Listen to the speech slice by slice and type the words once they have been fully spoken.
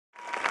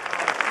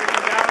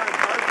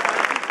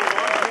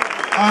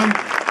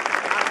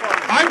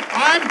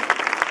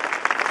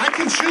I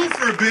can chill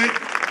for a bit.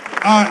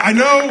 I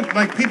know,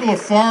 like, people are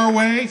far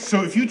away,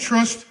 so if you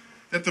trust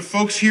that the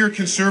folks here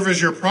can serve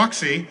as your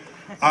proxy,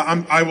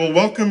 I will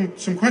welcome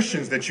some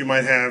questions that you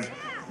might have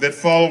that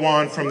follow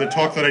on from the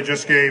talk that I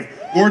just gave,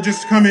 or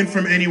just come in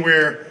from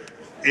anywhere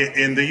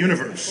in the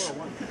universe.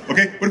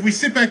 Okay, but if we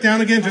sit back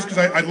down again, just because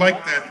I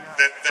like that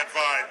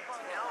vibe.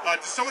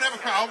 Does someone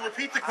have I'll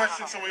repeat the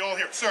question so we all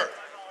hear it. Sir.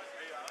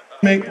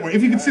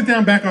 If you could sit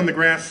down back on the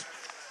grass.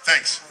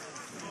 Thanks.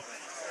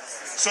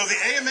 So the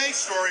AMA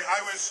story,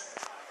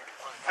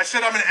 I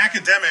said I'm an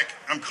academic,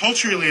 I'm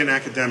culturally an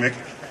academic,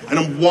 and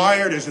I'm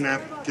wired as an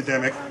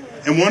academic,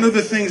 and one of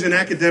the things an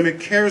academic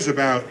cares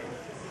about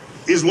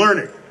is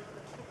learning.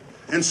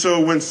 And so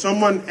when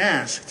someone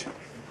asked,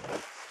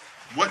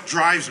 what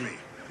drives me?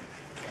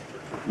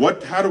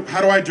 How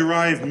do I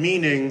derive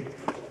meaning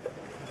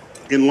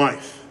in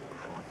life?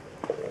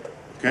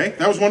 Okay,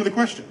 that was one of the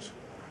questions.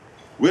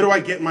 Where do I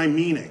get my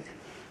meaning?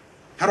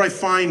 How do I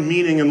find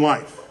meaning in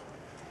life?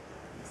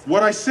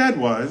 What I said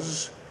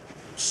was,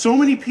 so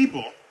many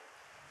people,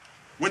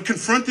 when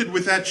confronted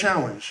with that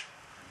challenge,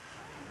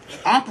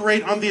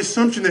 operate on the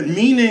assumption that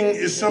meaning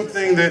is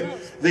something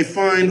that they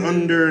find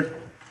under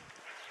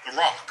the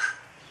rock.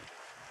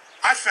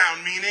 I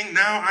found meaning,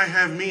 now I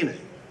have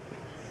meaning.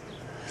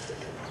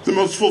 The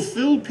most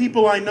fulfilled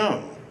people I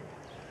know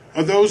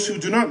are those who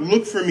do not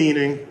look for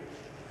meaning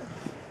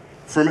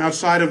from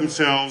outside of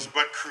themselves,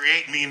 but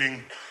create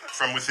meaning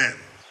from within.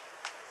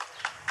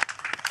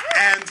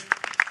 And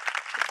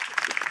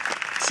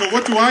so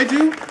what do I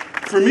do?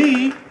 For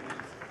me,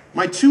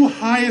 my two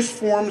highest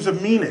forms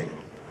of meaning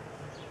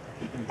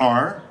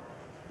are,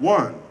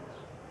 one,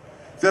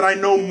 that I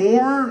know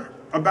more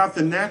about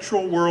the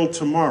natural world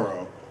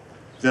tomorrow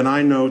than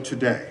I know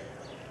today.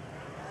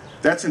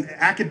 That's an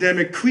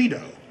academic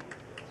credo,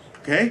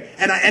 okay?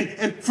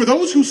 And for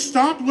those who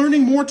stop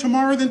learning more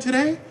tomorrow than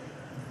today,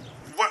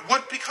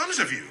 what becomes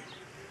of you?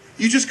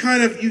 You just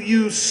kind of,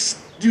 you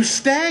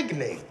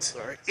stagnate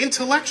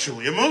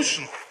intellectually,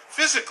 emotionally,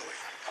 physically.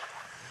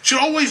 Should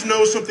always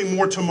know something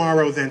more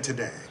tomorrow than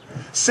today.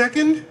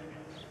 Second,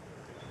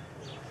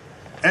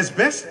 as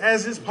best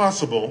as is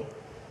possible,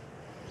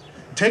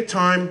 take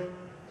time,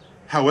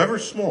 however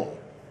small,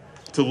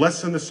 to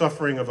lessen the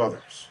suffering of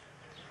others.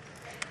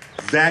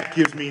 That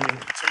gives meaning to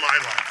my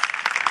life.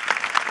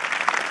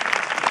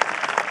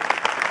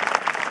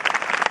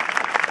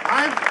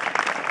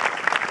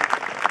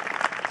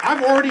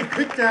 I've already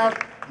picked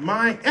out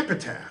my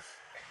epitaph,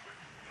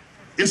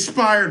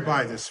 inspired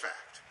by this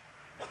fact.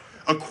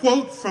 A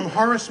quote from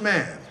Horace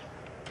Mann.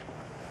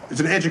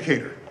 It's an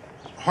educator.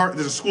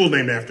 There's a school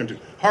named after him too.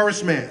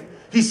 Horace Mann.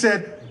 He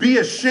said, "Be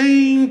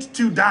ashamed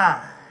to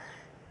die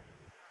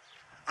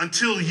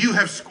until you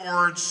have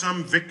scored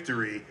some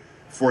victory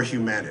for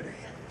humanity."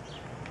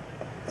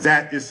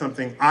 That is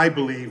something I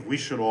believe we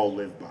should all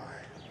live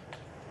by.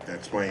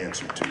 That's my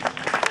answer to you.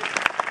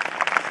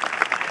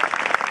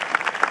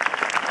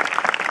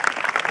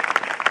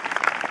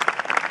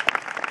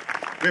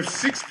 We have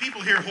 6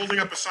 people here holding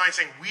up a sign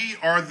saying, "We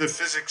are the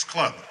Physics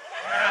Club."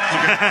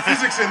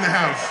 Physics in the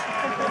house.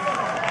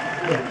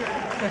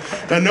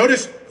 Now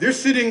notice, they're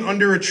sitting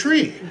under a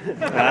tree.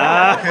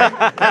 Okay?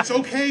 That's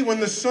okay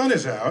when the sun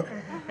is out,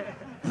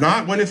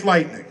 not when it's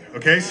lightning.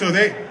 Okay, so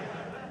they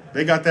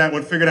got that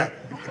one figured out.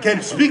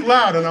 Okay, speak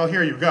loud and I'll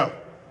hear you. Go.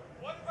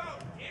 What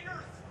about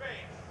inner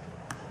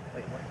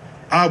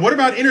space? What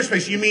about inner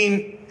space? You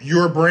mean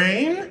your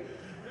brain?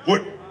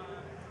 What?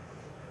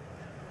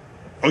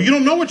 Oh, you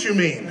don't know what you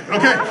mean.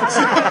 Okay.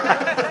 So,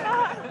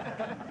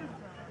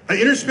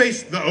 inner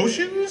space, the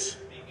oceans?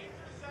 The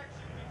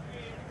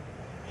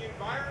intersection between the environment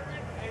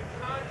and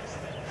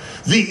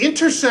consciousness. The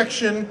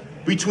intersection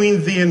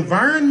between the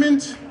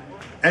environment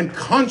and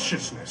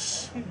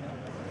consciousness.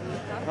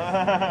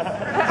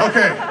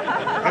 Okay.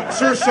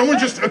 Sir, someone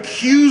just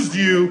accused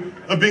you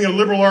of being a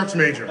liberal arts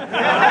major.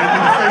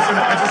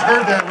 I just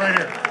heard that right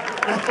here.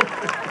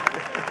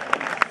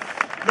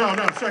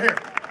 No, so here.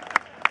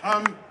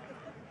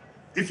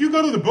 If you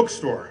go to the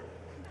bookstore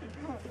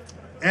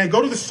and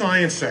go to the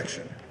science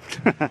section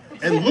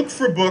and look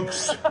for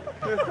books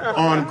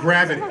on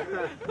gravity,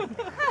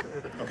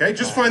 okay,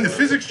 just find the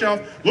physics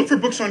shelf, look for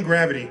books on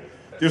gravity.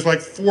 There's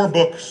like 4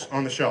 books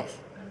on the shelf.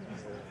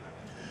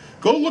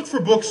 Go look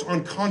for books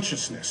on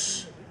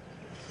consciousness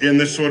in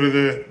this sort of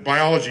the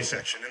biology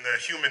section, in the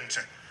human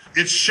section.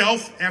 It's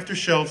shelf after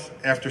shelf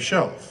after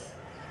shelf.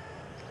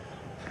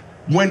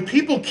 When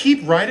people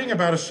keep writing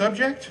about a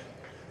subject,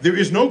 there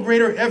is no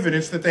greater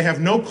evidence that they have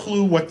no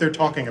clue what they're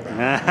talking about.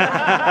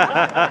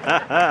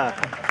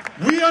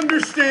 We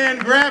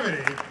understand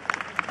gravity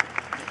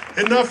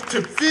enough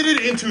to fit it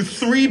into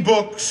 3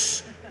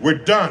 books. We're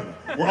done.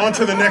 We're on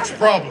to the next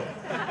problem.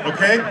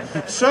 Okay?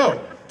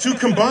 So, to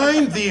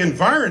combine the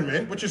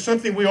environment, which is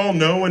something we all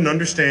know and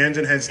understand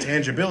and has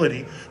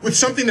tangibility, with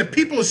something that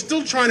people are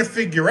still trying to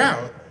figure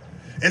out,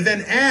 and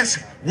then ask,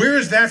 where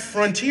is that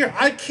frontier?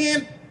 I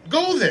can't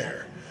go there.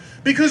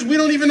 Because we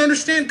don't even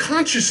understand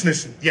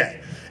consciousness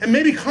yet. And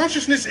maybe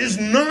consciousness is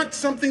not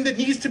something that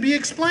needs to be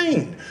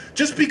explained.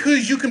 Just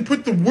because you can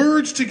put the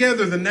words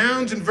together, the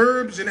nouns and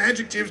verbs and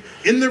adjectives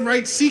in the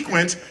right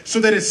sequence so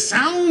that it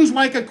sounds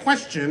like a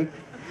question,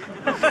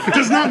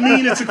 does not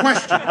mean it's a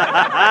question.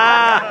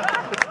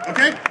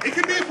 Okay? It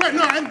could be a question.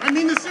 No, I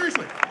mean this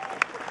seriously.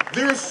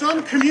 There are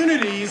some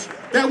communities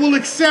that will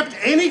accept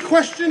any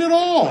question at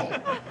all.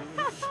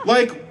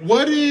 Like,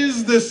 what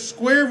is the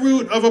square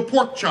root of a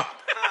pork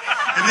chop?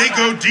 And they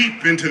go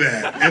deep into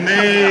that. And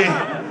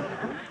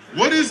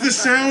what is the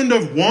sound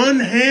of one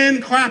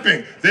hand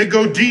clapping? They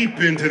go deep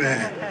into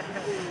that.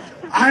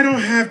 I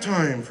don't have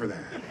time for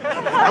that.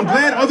 I'm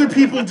glad other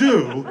people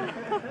do,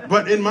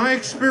 but in my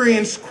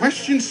experience,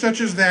 questions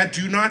such as that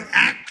do not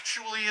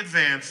actually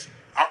advance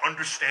our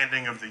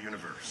understanding of the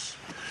universe.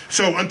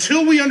 So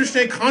until we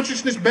understand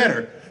consciousness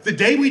better, the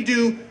day we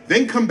do,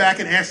 then come back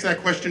and ask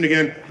that question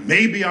again,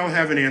 maybe I'll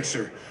have an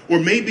answer. Or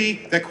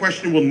maybe that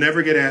question will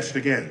never get asked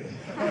again.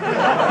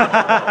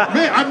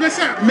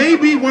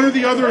 Maybe one or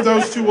the other of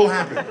those two will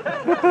happen.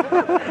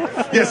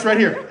 Yes, right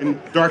here,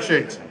 in dark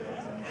shades.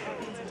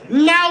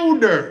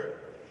 Louder!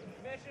 You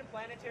mentioned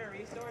planetary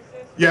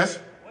resources. Yes?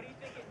 What do you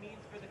think it means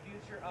for the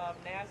future of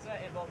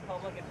NASA and both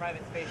public and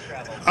private space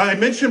travel? I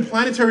mentioned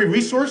planetary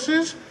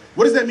resources.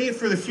 What does that mean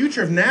for the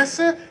future of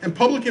NASA and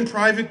public and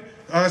private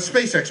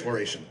space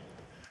exploration?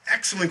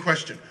 Excellent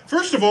question.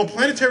 First of all,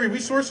 planetary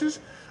resources.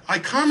 I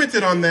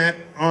commented on that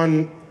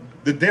on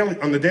the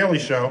Daily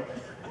Show.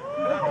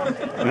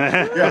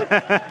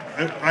 Yeah,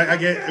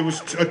 it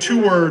was a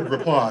 2-word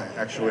reply.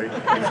 Actually,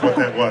 is what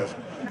that was.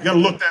 You got to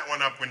look that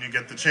one up when you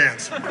get the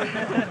chance.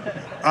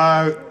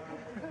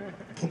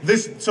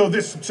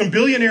 Some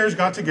billionaires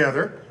got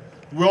together.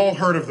 We all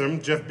heard of them: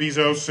 Jeff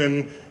Bezos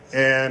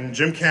and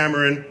Jim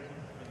Cameron.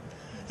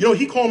 You know,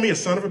 he called me a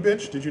son of a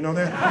bitch. Did you know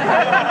that?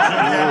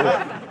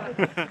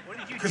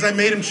 Because I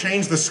made him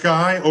change the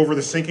sky over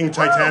the sinking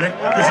Titanic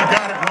because he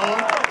got it wrong.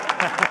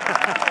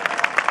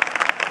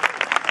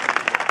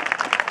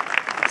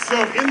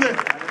 So in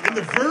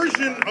the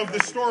version of the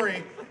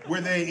story where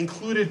they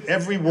included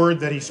every word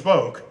that he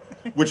spoke,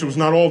 which was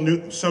not all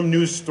new, some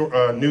news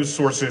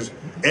sources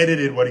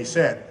edited what he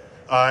said.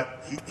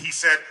 He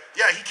said,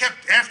 yeah, he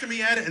kept after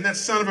me at it, and that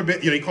son of a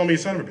bitch, he called me a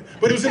son of a bitch.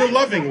 But it was in a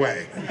loving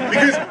way,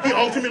 because he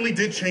ultimately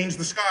did change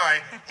the sky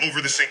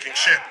over the sinking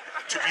ship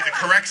to be the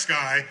correct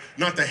sky,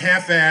 not the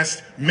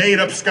half-assed,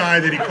 made-up sky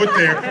that he put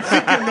there,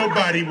 thinking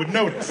nobody would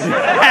notice.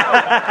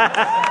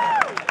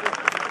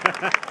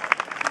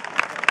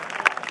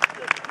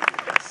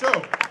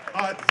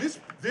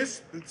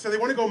 So they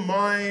want to go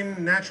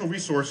mine natural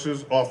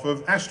resources off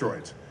of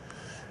asteroids.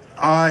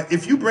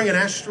 If you bring an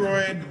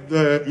asteroid,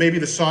 maybe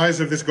the size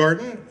of this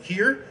garden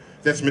here,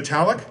 that's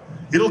metallic,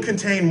 it'll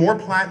contain more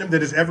platinum than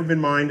has ever been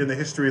mined in the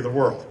history of the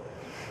world.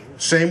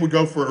 Same would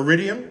go for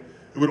iridium.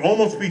 It would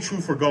almost be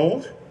true for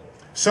gold.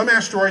 Some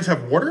asteroids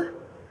have water.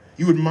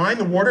 You would mine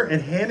the water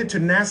and hand it to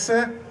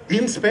NASA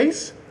in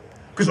space,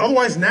 because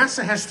otherwise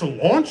NASA has to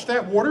launch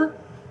that water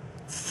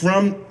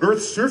from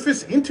Earth's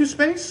surface into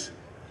space.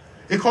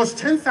 It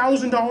costs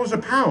 $10,000 a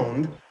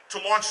pound to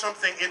launch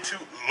something into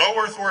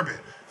low Earth orbit.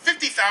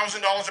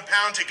 $50,000 a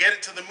pound to get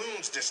it to the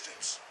moon's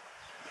distance.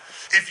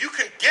 If you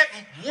can get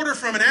water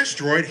from an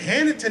asteroid,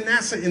 hand it to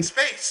NASA in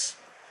space,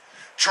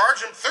 charge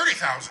them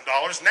 $30,000,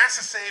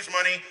 NASA saves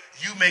money,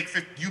 you make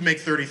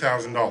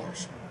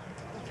 $30,000.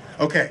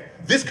 Okay,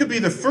 this could be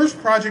the first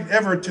project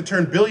ever to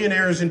turn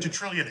billionaires into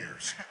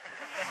trillionaires.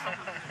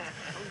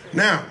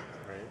 Now,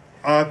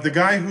 the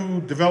guy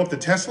who developed the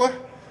Tesla,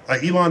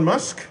 Elon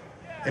Musk,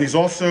 and he's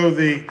also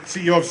the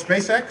CEO of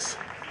SpaceX,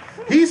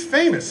 he's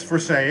famous for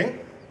saying,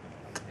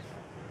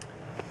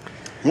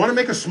 you want to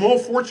make a small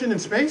fortune in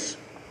space?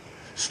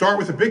 Start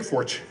with a big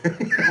fortune. So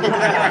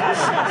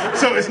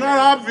it's not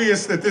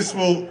obvious that this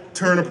will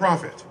turn a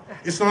profit.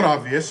 It's not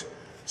obvious.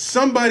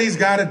 Somebody's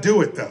got to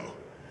do it, though,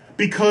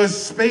 because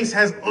space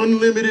has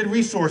unlimited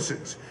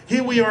resources.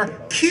 Here we are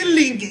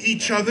killing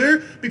each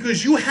other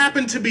because you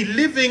happen to be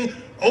living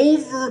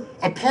over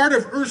a part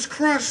of Earth's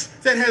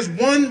crust that has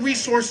one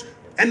resource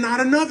and not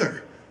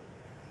another.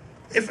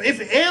 If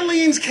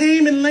aliens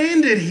came and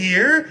landed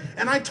here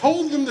and I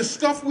told them the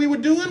stuff we were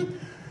doing,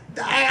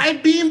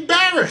 I'd be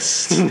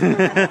embarrassed.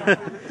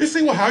 They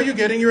say, well, how are you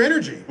getting your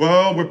energy?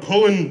 Well, we're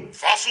pulling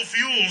fossil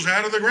fuels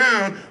out of the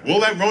ground. Will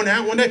that run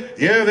out one day?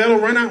 Yeah, that'll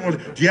run out one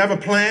day. Do you have a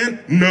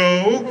plan?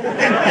 No.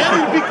 And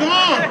it'll be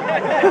gone.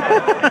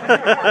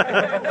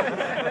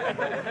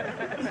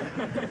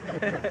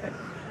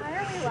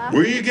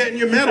 Where are you getting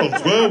your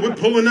metals? Well, we're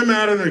pulling them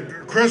out of the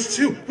crust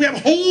too. We have a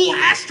whole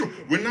asteroid.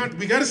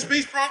 We got a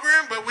space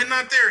program, but we're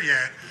not there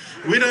yet.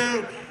 We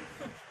don't.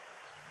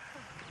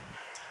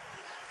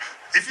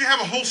 If you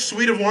have a whole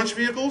suite of launch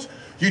vehicles,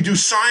 you do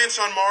science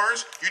on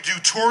Mars, you do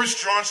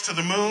tourist jaunts to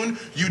the moon,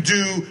 you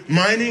do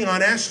mining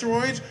on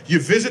asteroids, you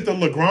visit the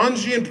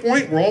Lagrangian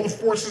point where all the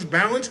forces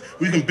balance,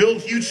 we can build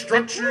huge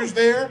structures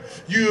there,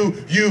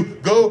 you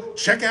go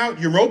check out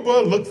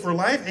Europa, look for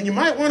life, and you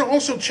might want to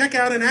also check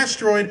out an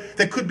asteroid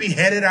that could be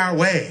headed our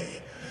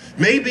way.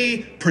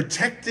 Maybe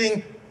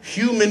protecting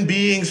human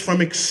beings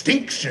from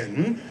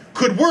extinction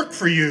could work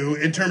for you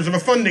in terms of a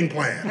funding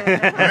plan,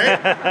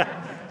 right?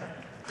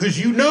 Because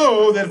you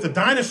know that if the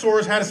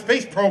dinosaurs had a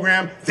space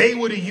program, they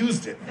would have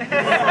used it. I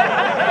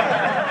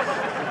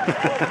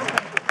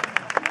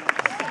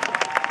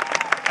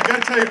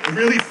gotta tell you,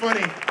 really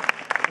funny.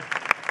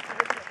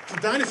 The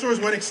dinosaurs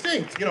went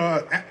extinct. You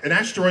know, an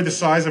asteroid the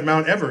size of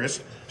Mount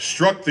Everest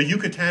struck the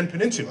Yucatan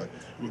Peninsula,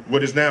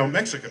 what is now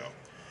Mexico.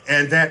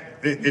 And that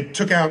it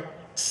took out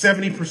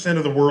 70%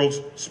 of the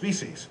world's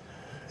species.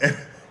 And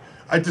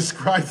I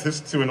described this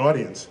to an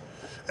audience.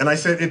 And I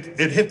said,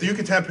 it hit the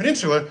Yucatan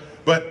Peninsula,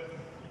 but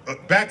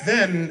back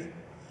then,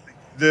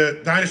 the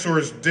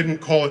dinosaurs didn't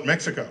call it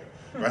Mexico.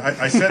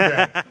 I said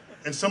that,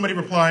 and somebody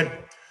replied,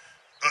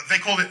 they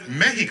called it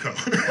Mexico.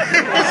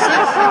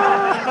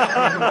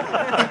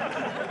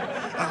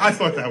 I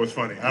thought that was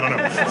funny. I don't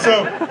know.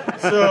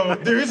 So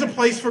there is a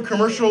place for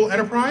commercial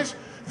enterprise.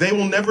 They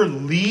will never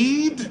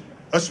lead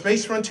a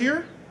space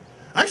frontier.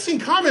 I've seen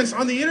comments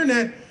on the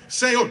internet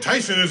say, oh,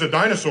 Tyson is a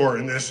dinosaur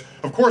in this.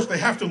 Of course, they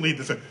have to lead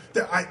this.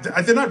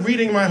 They're not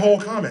reading my whole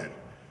comment.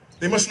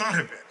 They must not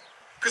have been.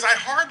 Because I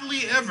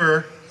hardly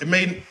ever,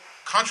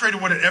 contrary to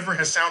what it ever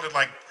has sounded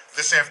like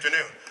this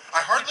afternoon,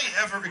 I hardly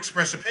ever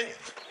express opinions.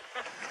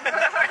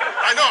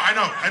 I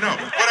know.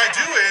 What I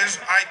do is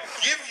I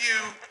give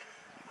you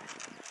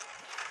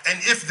an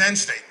if-then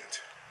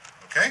statement,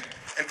 okay?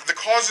 And the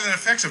causes and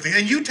effects of things,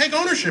 and you take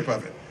ownership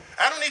of it.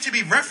 I don't need to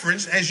be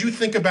referenced as you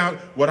think about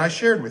what I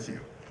shared with you,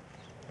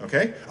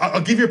 okay?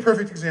 I'll give you a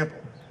perfect example.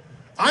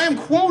 I am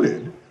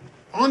quoted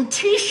on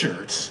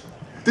T-shirts.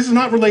 This is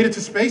not related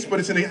to space, but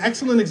it's an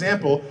excellent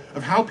example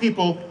of how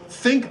people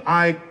think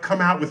I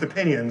come out with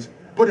opinions,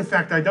 but in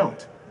fact I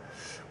don't.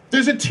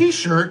 There's a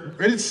T-shirt,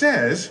 and it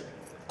says,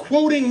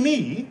 quoting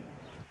me,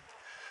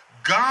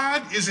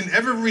 God is an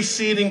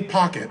ever-receding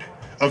pocket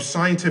of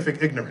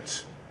scientific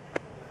ignorance.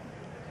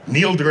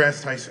 Neil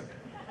deGrasse Tyson,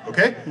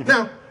 okay?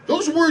 Now,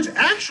 those words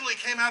actually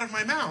came out of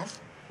my mouth,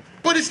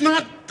 but it's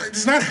not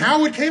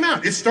how it came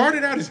out. It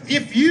started out as,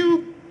 if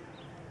you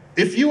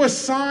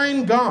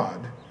assign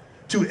God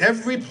to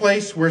every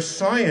place where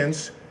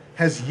science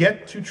has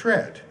yet to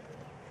tread,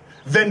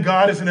 then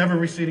God is an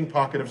ever-receding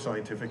pocket of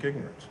scientific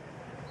ignorance.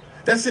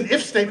 That's an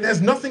if statement. It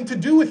has nothing to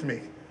do with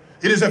me.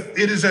 It is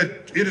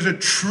a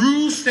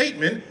true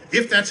statement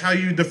if that's how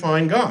you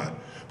define God.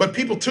 But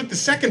people took the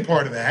second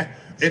part of that.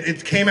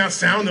 It came out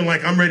sounding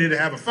like I'm ready to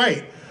have a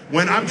fight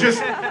when I'm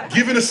just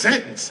given a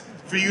sentence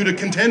for you to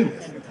contend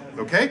with.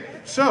 Okay?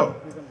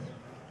 So,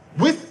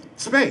 with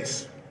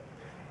space,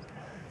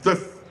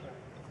 the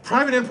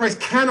private enterprise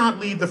cannot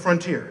lead the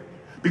frontier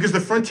because the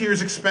frontier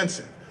is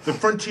expensive. The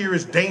frontier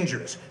is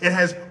dangerous. It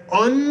has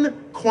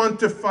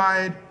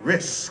unquantified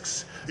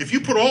risks. If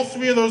you put all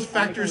three of those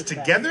factors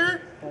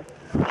together, you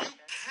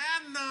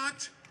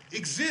cannot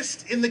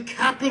exist in the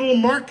capital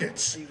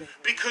markets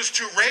because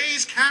to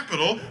raise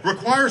capital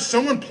requires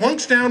someone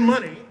plunks down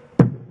money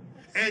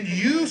and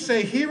you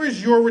say, here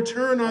is your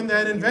return on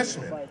that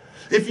investment.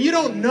 If you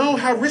don't know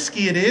how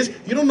risky it is,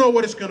 you don't know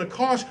what it's going to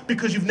cost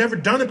because you've never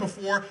done it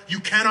before, you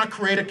cannot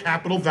create a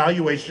capital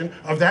valuation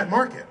of that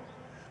market.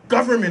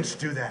 Governments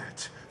do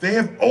that. They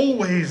have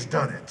always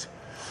done it.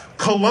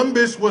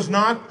 Columbus was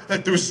not,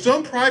 there was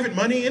some private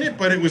money in it,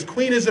 but it was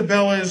Queen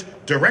Isabella's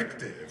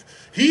directive.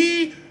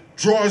 He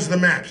draws the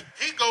maps.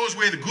 He goes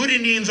where the good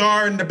Indians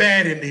are and the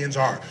bad Indians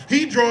are.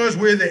 He draws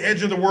where the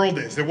edge of the world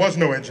is. There was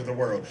no edge of the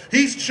world.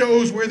 He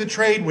shows where the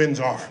trade winds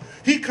are.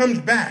 He comes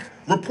back,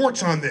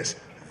 reports on this.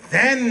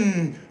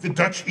 Then the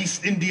Dutch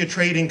East India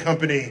Trading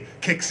Company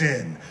kicks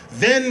in.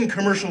 Then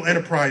commercial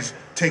enterprise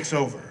takes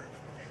over.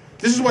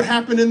 This is what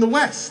happened in the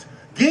West.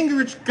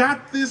 Gingrich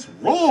got this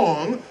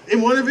wrong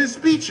in one of his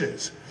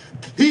speeches.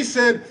 He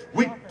said,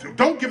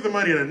 don't give the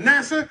money to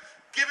NASA,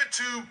 give it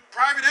to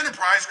private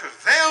enterprise because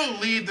they'll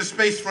lead the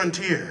space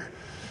frontier.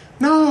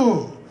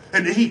 No.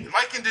 And he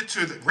likened it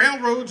to the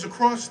railroads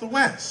across the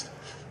West.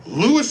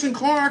 Lewis and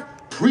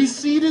Clark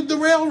preceded the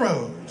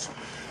railroads.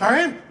 All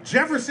right?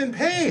 Jefferson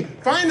paid.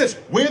 Find us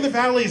where the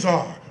valleys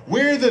are,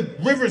 where the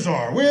rivers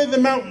are, where the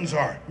mountains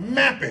are.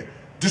 Map it,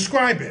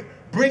 describe it,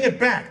 bring it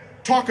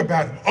back, talk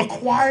about it,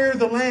 acquire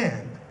the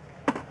land.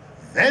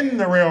 Then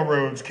the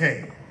railroads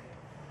came.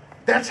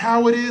 That's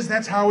how it is.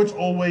 That's how it's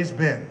always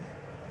been.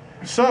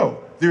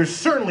 So there's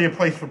certainly a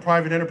place for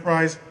private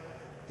enterprise.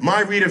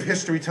 My read of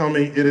history tell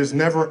me it is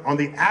never on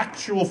the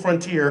actual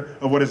frontier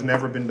of what has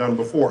never been done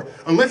before.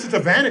 Unless it's a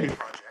vanity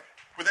project,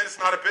 but then it's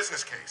not a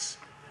business case.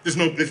 It's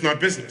not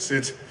business.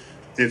 It's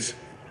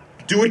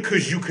do it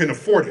because you can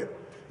afford it,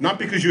 not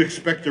because you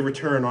expect a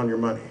return on your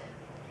money.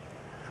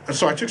 And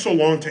so I took so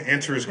long to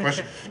answer his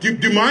question. Do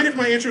you mind if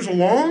my answers are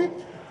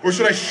long, or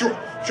should I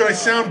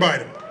soundbite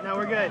them? No,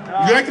 we're good.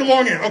 You like the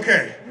long end?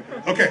 Okay.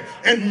 Okay.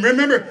 And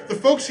remember, the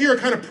folks here are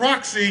kind of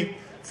proxy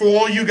for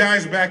all you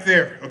guys back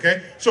there.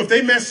 Okay. So if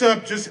they mess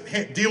up, just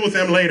deal with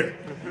them later.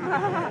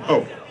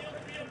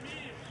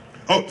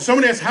 Oh,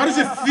 someone asked, how does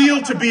it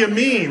feel to be a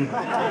meme?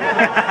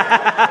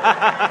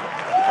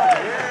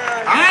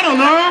 I don't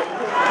know.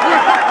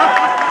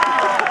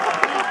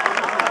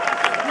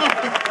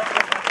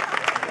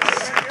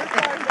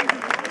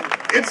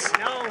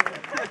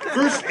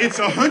 First, it's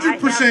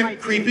 100%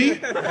 creepy.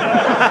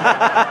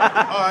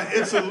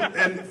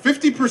 And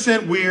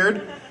 50%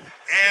 weird,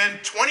 and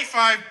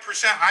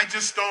 25% I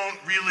just don't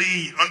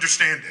really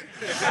understand it.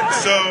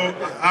 So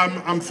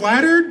I'm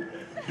flattered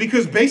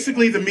because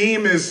basically the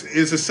meme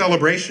is a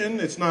celebration.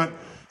 It's not,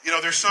 you know,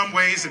 there's some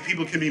ways that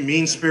people can be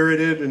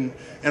mean-spirited, and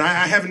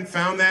I haven't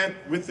found that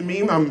with the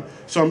meme. I'm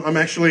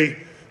actually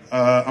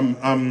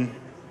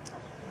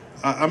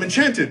I'm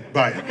enchanted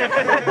by it.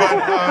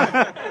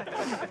 But,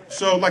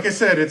 so, like I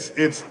said,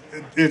 it's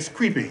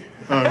creepy.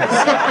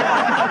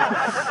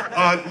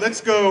 Let's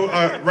go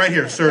right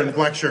here, sir, in the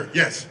black shirt.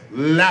 Yes,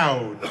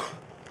 loud.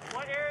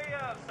 What area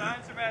of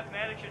science or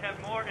mathematics should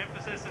have more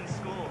emphasis in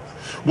schools?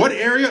 What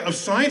area of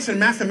science and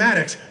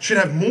mathematics should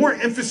have more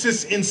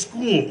emphasis in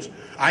schools?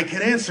 I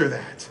can answer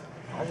that.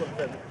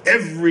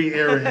 Every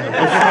area of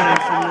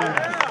science and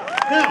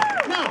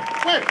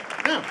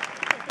mathematics. No.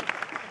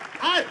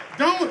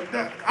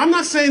 I'm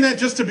not saying that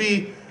just to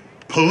be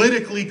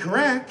politically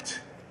correct.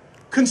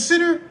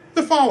 Consider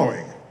the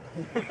following.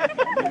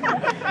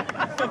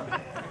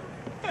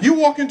 You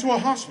walk into a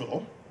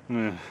hospital.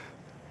 There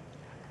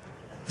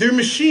are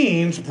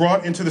machines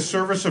brought into the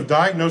service of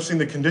diagnosing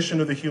the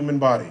condition of the human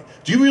body.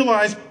 Do you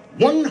realize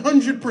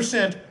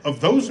 100%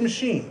 of those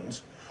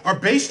machines are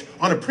based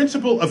on a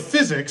principle of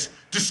physics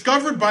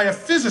discovered by a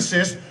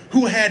physicist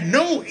who had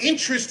no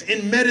interest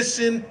in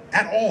medicine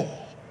at all?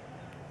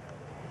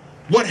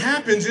 What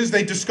happens is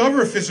they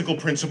discover a physical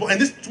principle,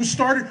 and this was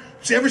started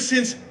ever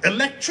since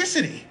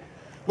electricity.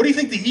 What do you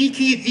think the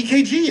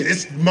EKG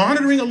is? It's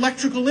monitoring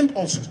electrical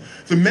impulses.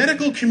 The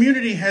medical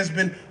community has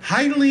been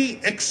highly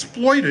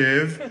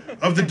exploitive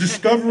of the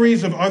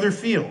discoveries of other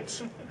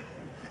fields.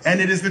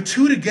 And it is the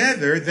two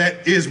together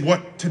that is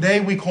what today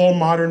we call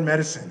modern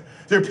medicine.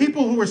 There are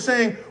people who are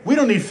saying, we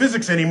don't need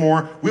physics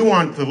anymore. We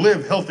want to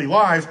live healthy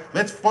lives.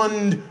 Let's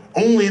fund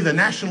only the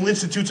National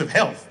Institutes of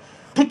Health.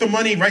 Put the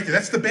money right there.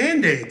 That's the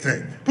Band-Aid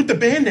thing. Put the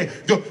Band-Aid.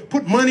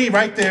 Put money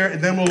right there,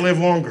 and then we'll live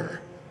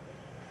longer.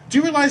 Do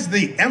you realize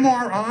the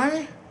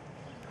MRI?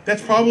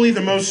 That's probably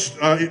the most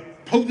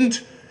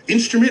potent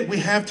instrument we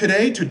have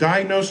today to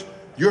diagnose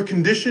your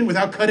condition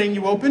without cutting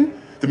you open.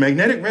 The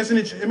magnetic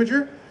resonance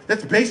imager.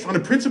 That's based on a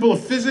principle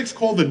of physics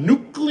called the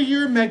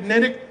nuclear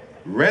magnetic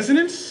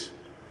resonance,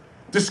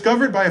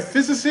 discovered by a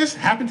physicist,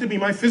 happened to be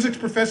my physics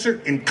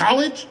professor in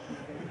college.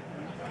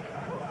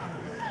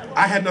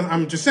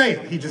 I'm just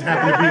saying, he just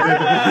happened to be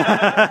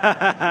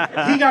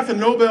there. He got the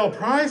Nobel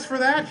Prize for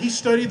that. He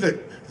studied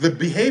the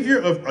behavior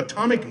of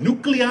atomic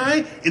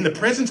nuclei in the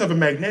presence of a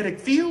magnetic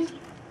field.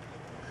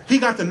 He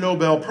got the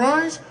Nobel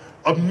Prize.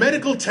 A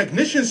medical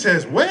technician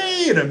says,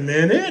 wait a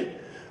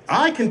minute,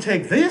 I can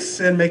take this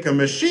and make a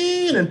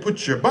machine and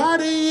put your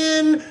body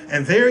in,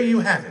 and there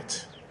you have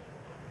it.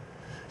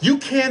 You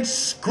can't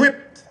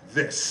script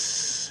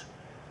this.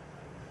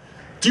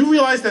 Do you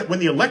realize that when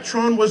the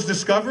electron was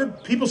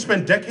discovered, people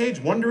spent decades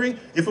wondering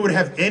if it would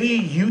have any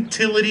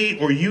utility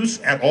or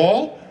use at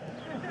all?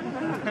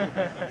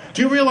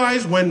 Do you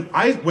realize when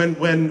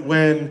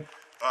Albert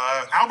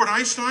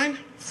Einstein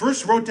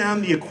first wrote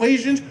down the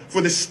equations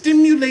for the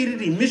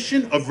stimulated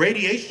emission of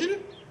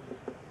radiation?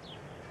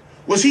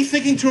 Was he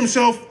thinking to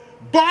himself,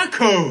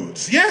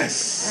 barcodes,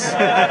 yes!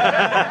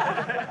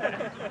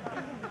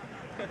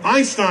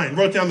 Einstein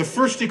wrote down the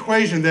first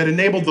equation that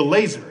enabled the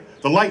laser,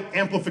 the light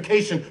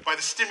amplification by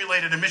the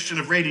stimulated emission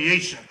of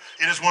radiation.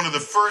 It is one of the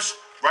first,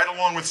 right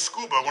along with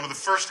SCUBA, one of the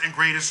first and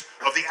greatest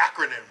of the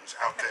acronyms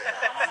out there.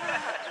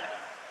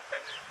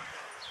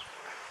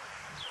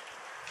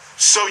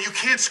 So you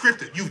can't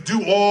script it. You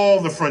do all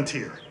the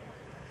frontier.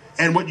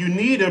 And what you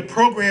need are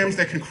programs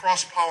that can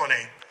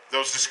cross-pollinate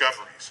those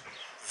discoveries.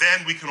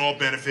 Then we can all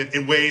benefit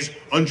in ways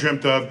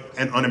undreamt of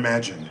and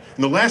unimagined.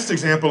 And the last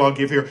example I'll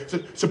give here,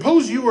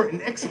 suppose you are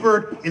an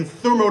expert in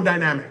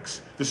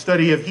thermodynamics, the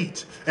study of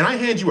heat, and I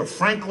hand you a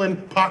Franklin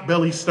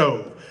potbelly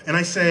stove, and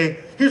I say,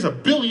 here's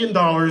 $1 billion,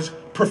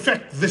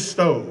 perfect this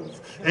stove.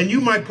 And you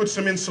might put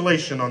some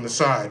insulation on the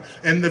side,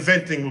 and the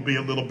venting will be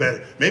a little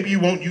better. Maybe you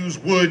won't use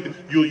wood,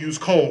 you'll use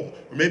coal.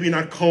 Or maybe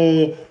not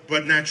coal,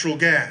 but natural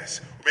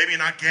gas. Maybe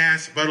not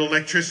gas, but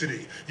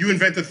electricity. You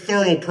invent a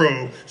thermal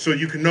probe so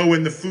you can know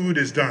when the food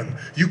is done.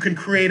 You can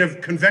create a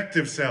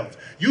convective cells.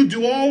 You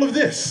do all of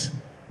this.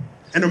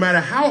 And no matter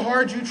how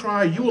hard you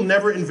try, you will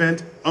never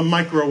invent a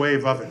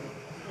microwave oven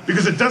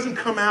because it doesn't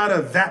come out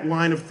of that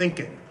line of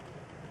thinking.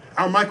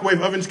 Our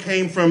microwave ovens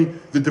came from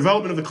the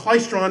development of the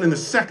klystron in the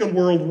Second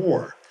World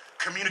War.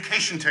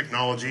 Communication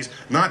technologies,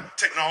 not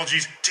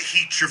technologies to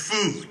heat your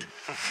food.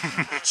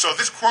 So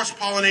this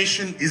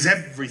cross-pollination is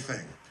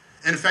everything.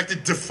 And in fact,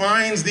 it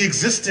defines the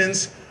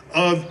existence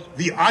of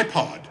the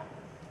iPod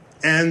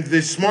and the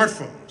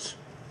smartphones.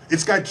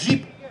 It's got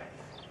Jeep.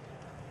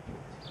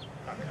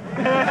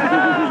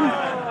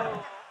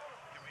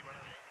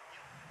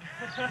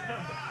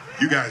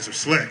 You guys are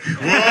slick.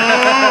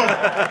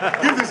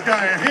 Whoa! Give this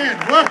guy a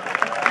hand. Whoa!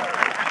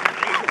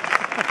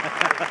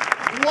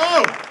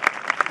 Whoa!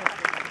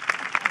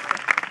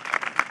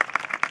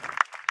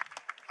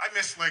 I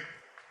missed like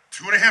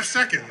 2.5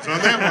 seconds on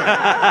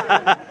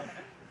that one.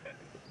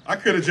 I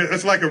could have just,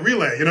 it's like a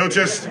relay, you know,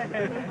 just.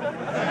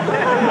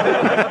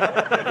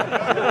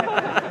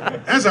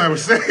 As I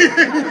was saying.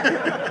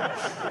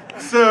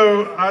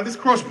 So this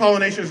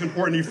cross-pollination is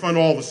important. You fund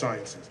all the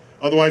sciences.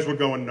 Otherwise, we're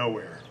going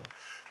nowhere.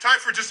 Time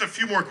for just a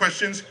few more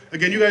questions.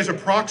 Again, you guys are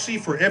proxy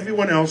for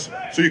everyone else,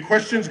 so your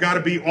questions got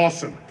to be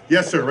awesome.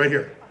 Yes, sir, right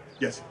here.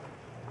 Yes.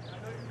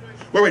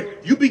 Wait.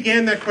 You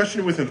began that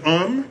question with an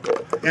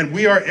and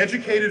we are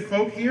educated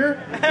folk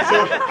here,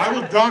 so I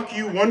will dock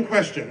you one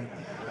question.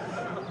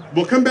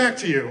 We'll come back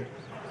to you.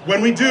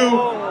 When we do,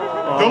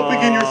 don't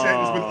begin your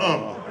sentence with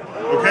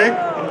okay?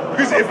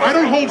 Because if I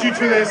don't hold you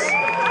to this,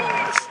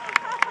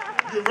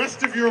 the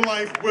rest of your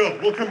life will.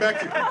 We'll come back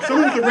to you.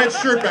 Someone with a red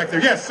shirt back there.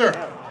 Yes, sir.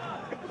 What's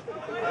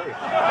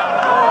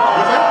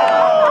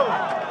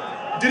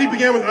that? Did he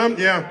begin with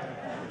Yeah.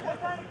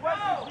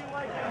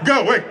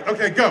 Go, wait.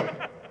 Okay, go.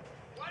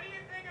 What do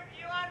you think of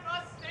Elon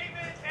Musk's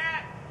statement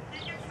that he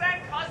can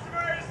send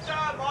customers to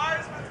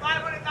Mars with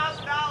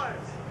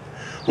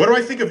 $500,000? What do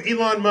I think of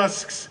Elon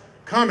Musk's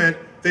comment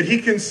that he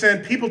can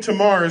send people to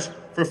Mars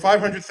for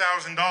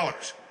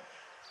 $500,000?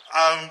 You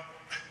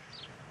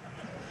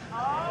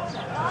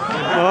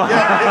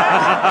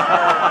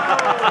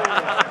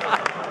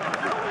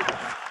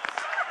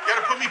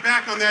gotta put me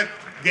back on that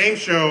game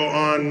show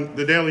on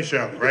The Daily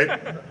Show,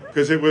 right?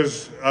 Because it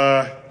was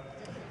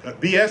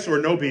BS or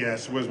no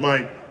BS was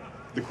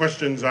the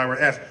questions I were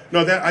asked.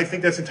 No, I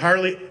think that's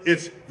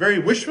it's very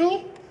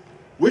wishful,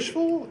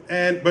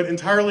 but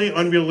entirely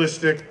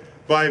unrealistic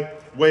by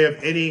way of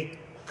any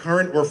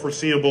current or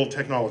foreseeable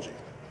technology.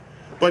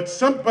 But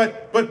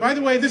by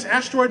the way, this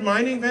asteroid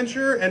mining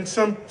venture and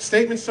some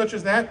statements such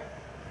as that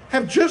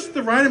have just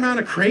the right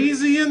amount of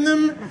crazy in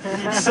them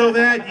so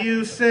that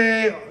you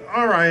say,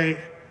 all right,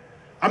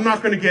 I'm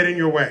not going to get in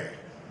your way.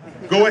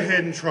 Go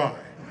ahead and try.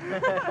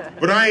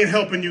 But I ain't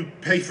helping you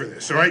pay for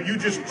this, all right? You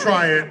just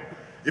try it.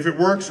 If it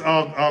works,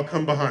 I'll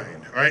come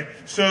behind, all right?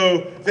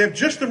 So they have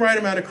just the right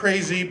amount of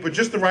crazy, but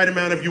just the right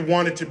amount of you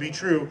want it to be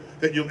true,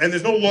 and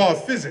there's no law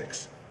of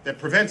physics that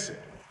prevents it.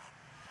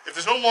 If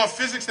there's no law of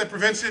physics that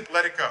prevents it,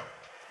 let it go.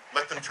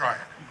 Let them try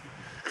it.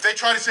 If they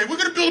try to say, we're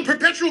going to build a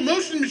perpetual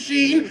motion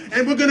machine,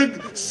 and we're going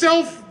to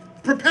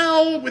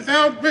self-propel and we're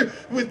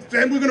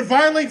going to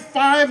violate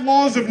 5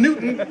 laws of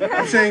Newton,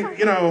 I'm saying, I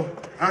don't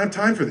have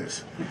time for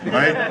this,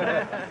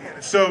 right?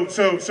 So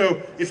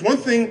it's one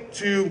thing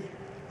to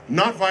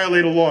not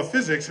violate a law of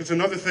physics. It's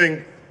another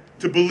thing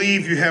to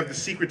believe you have the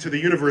secret to the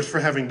universe for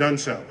having done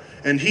so.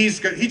 And he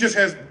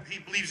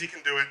believes he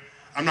can do it.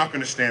 I'm not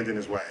going to stand in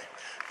his way.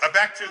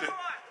 Back to the...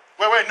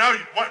 Wait, no,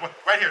 what,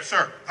 right here,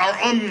 sir.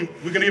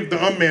 We're going to give the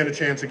man a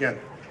chance again. I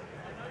know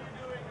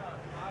you're doing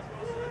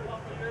Osmos in a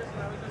couple years,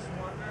 and I was just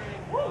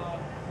wondering,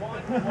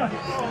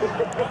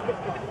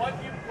 what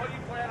do you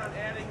plan on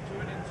adding to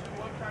it, and two,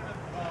 what kind of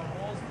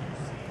roles do you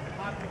see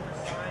popular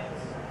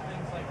science,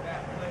 things like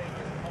that, playing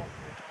in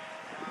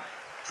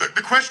culture?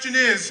 The question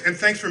is, and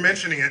thanks for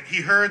mentioning it,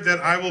 he heard that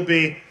I will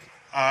be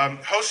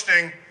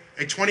hosting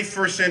a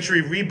 21st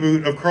century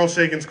reboot of Carl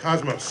Sagan's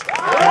Cosmos. So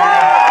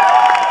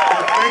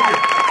thank you.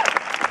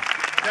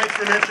 Thanks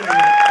for mentioning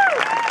that.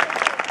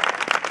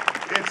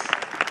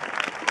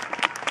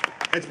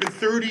 It's been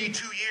 32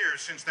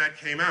 years since that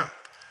came out.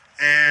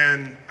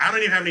 And I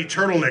don't even have any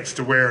turtlenecks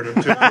to wear to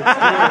but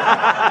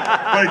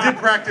I did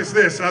practice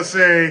this. I'll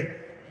say,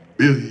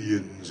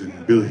 billions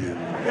and billions.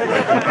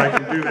 I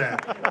can do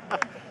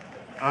that.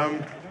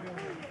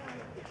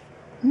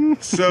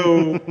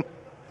 So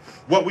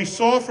what we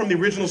saw from the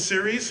original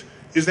series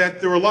is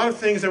that there were a lot of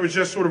things that were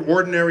just sort of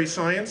ordinary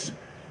science,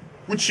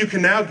 which you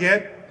can now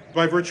get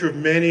by virtue of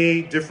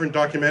many different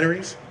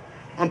documentaries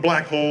on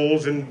black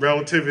holes and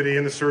relativity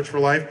and the search for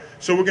life.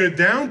 So we're going to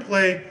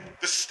downplay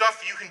the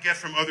stuff you can get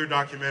from other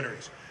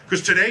documentaries.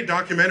 Because today,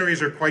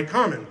 documentaries are quite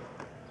common.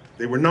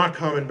 They were not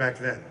common back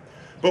then.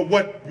 But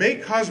what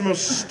made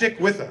Cosmos stick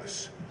with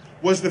us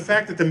was the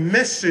fact that the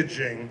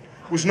messaging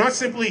was not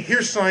simply,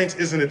 here's science,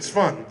 isn't it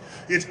fun?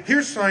 It's,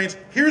 here's science,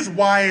 here's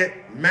why it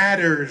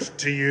matters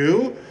to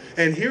you,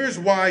 and here's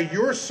why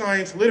your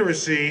science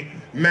literacy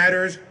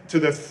matters to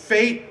the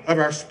fate of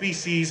our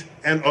species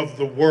and of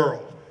the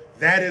world.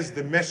 That is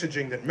the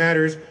messaging that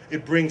matters.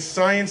 It brings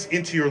science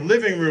into your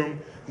living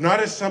room, not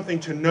as something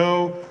to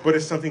know, but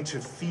as something to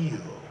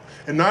feel.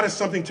 And not as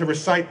something to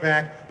recite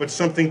back, but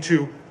something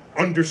to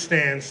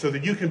understand so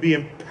that you can be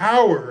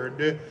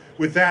empowered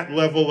with that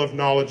level of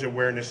knowledge,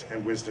 awareness,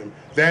 and wisdom.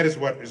 That is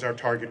what is our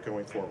target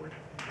going forward.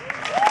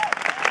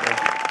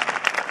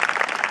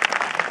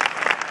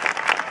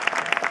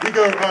 We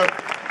go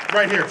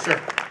right here, sir.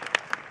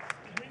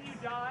 When you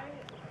die,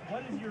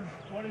 what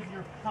is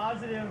your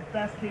positive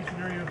best case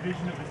scenario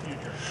vision of the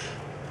future?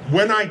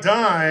 When I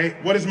die,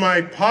 what is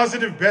my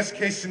positive best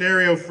case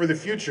scenario for the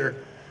future?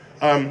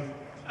 Why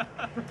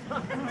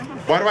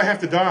do I have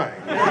to die?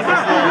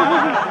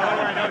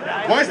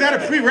 Why is that a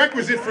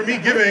prerequisite for me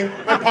giving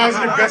my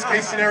positive best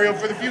case scenario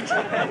for the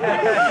future?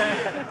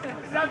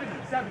 70.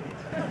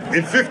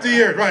 In 50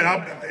 years, right,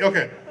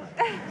 okay.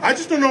 I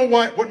just don't know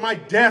what my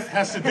death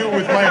has to do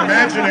with my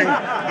imagining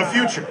a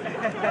future.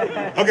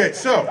 Okay,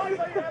 so,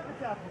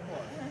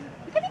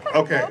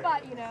 Okay.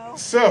 Robot, you know.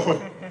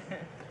 So,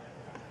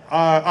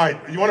 all right,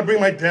 you want to bring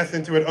my death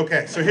into it?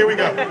 Okay, so here we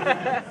go.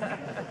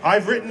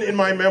 I've written in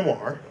my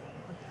memoir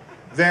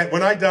that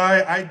when I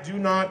die, I do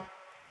not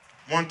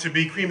want to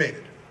be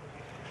cremated.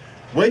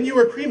 When you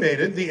are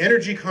cremated, the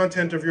energy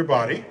content of your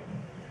body,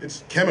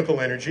 it's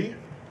chemical energy,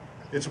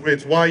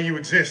 it's why you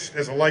exist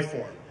as a life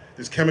form.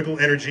 There's chemical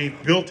energy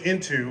built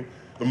into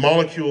the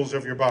molecules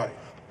of your body.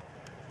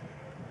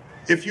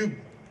 If you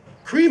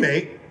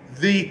cremate,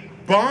 the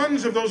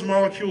bonds of those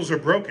molecules are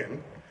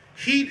broken,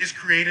 heat is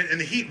created, and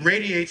the heat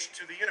radiates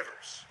to the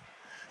universe.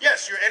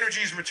 Yes, your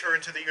energies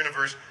return to the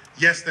universe.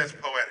 Yes, that's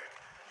poetic.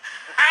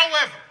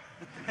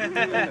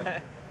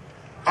 However,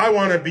 I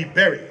want to be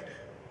buried,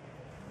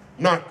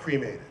 not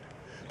cremated.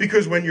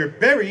 Because when you're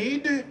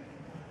buried,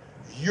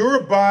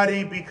 your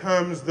body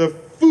becomes the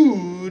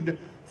food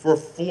for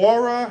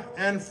flora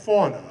and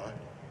fauna,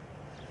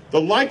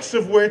 the likes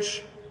of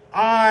which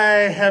I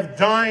have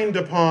dined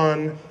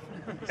upon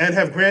and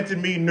have granted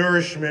me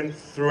nourishment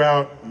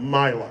throughout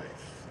my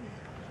life.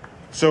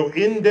 So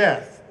in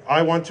death,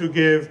 I want to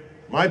give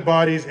my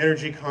body's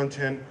energy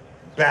content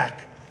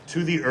back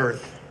to the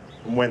earth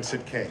from whence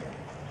it came.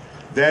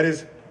 That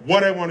is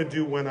what I want to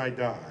do when I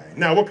die.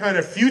 Now, what kind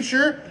of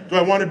future do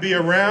I want to be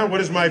around? What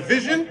is my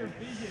vision?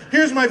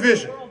 Here's my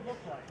vision.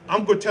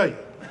 I'm going to tell you.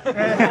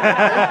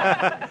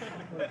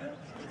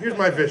 Here's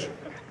my vision.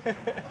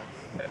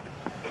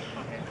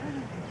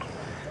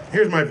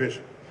 Here's my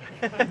vision.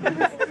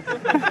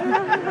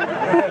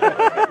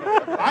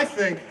 I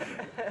think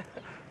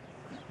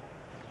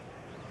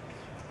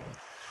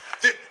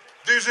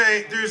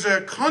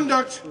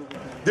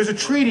there's a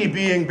treaty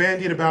being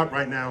bandied about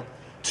right now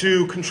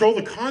to control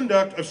the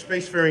conduct of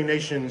spacefaring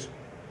nations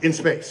in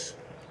space,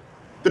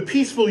 the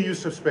peaceful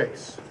use of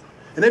space.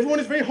 And everyone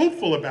is very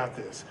hopeful about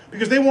this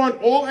because they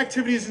want all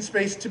activities in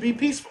space to be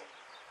peaceful.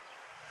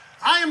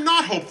 I am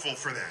not hopeful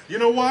for that. You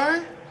know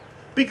why?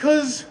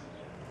 Because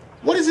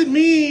what does it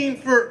mean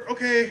for,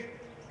 okay,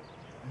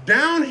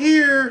 down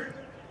here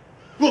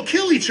we'll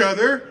kill each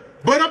other,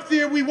 but up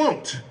there we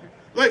won't?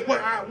 Like,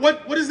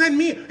 what does that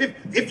mean?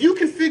 If you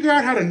can figure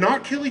out how to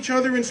not kill each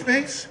other in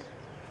space,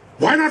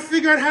 why not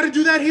figure out how to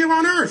do that here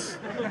on Earth?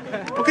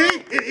 Okay?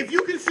 If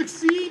you can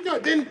succeed,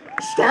 then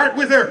start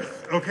with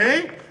Earth,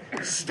 okay?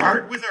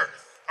 Start with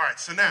Earth. All right,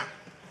 so now,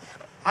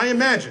 I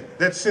imagine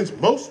that since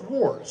most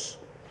wars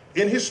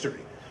in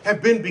history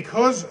have been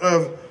because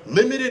of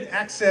limited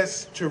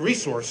access to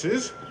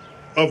resources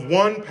of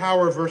one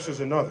power versus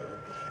another,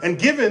 and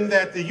given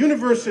that the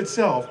universe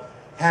itself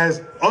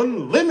has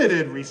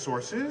unlimited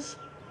resources,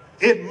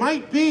 it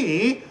might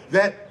be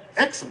that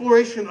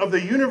exploration of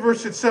the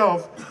universe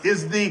itself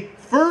is the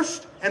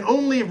first and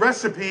only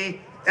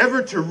recipe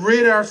ever to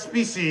rid our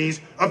species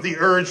of the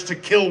urge to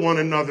kill one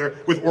another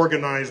with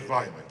organized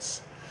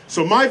violence.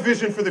 So my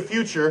vision for the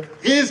future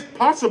is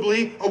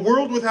possibly a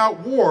world without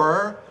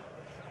war,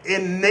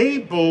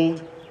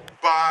 enabled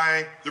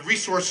by the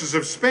resources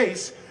of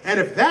space. And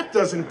if that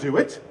doesn't do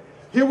it,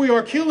 here we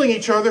are killing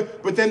each other,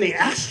 but then the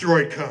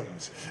asteroid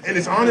comes and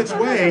it's on its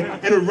way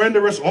and it'll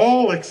render us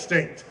all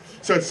extinct.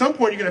 So at some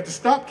point you're gonna have to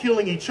stop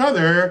killing each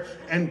other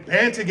and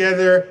band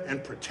together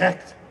and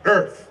protect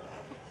Earth.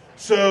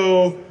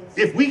 So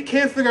if we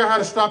can't figure out how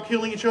to stop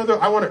killing each other,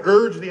 I want to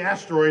urge the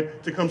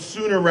asteroid to come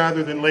sooner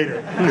rather than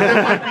later. Because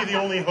that might be the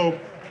only hope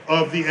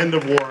of the end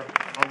of war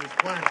on this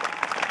planet.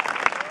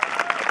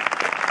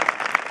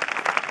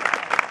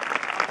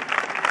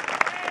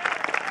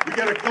 We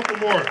got a couple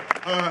more.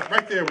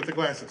 Right there with the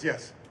glasses,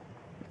 yes.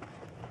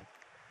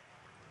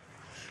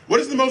 What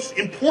is the most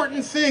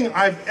important thing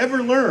I've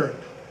ever learned?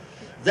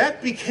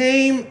 That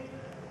became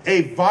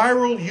a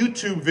viral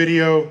YouTube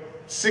video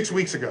 6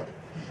 weeks ago.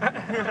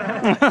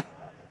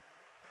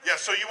 Yeah,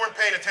 so you weren't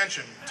paying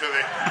attention to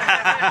the...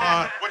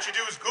 what you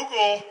do is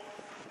Google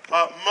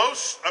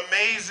most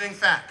amazing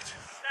fact.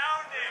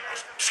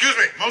 Astounding. Excuse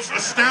me, most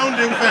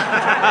astounding fact.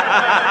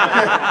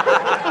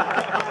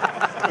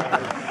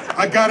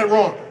 I got it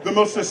wrong. The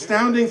most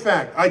astounding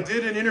fact. I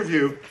did an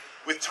interview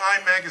with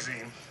Time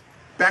magazine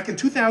back in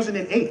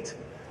 2008.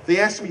 They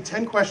asked me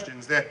 10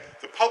 questions that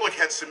the public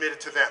had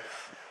submitted to them.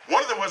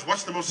 One of them was,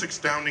 what's the most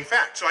astounding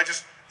fact? So I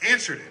just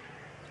answered it.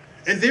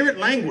 And there it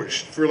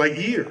languished for like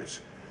years,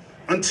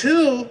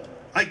 until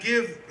I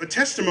give a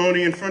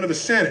testimony in front of the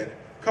Senate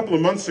a couple of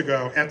months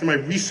ago after my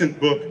recent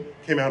book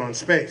came out on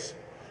space.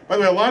 By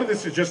the way, a lot of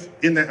this is just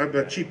in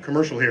that cheap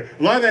commercial here.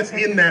 A lot of that's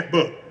in that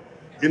book,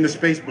 in the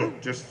space book,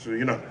 just so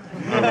you know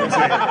what I'm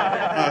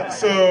saying.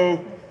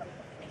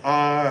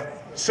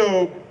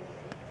 So,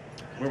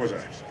 where was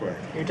I?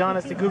 You're telling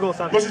us to Google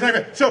something.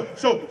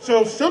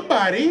 So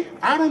somebody,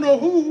 I don't know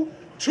who,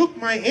 took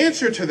my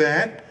answer to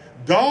that,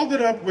 dolled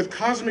it up with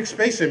cosmic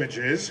space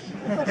images,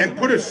 and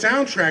put a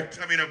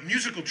a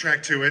musical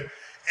track to it,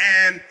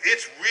 and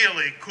it's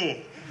really cool.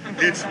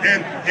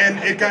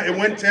 It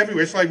went to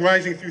everywhere. It's like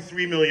rising through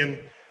 3 million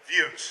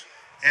views,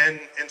 and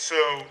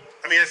so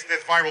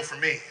that's viral for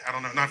me. I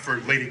don't know, not for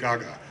Lady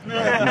Gaga.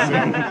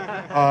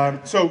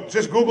 So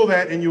just Google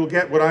that, and you'll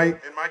get what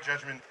in my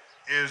judgment,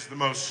 is the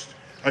most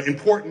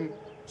important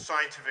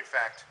scientific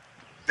fact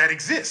that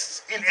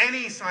exists in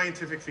any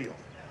scientific field.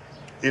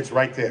 It's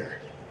right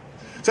there.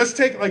 So let's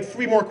take like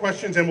 3 more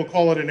questions and we'll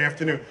call it an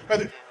afternoon.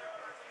 There's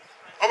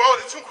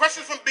some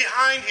questions from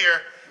behind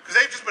here, because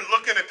they've just been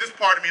looking at this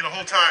part of me the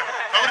whole time.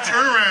 I'm going to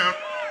turn around.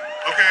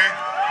 Okay,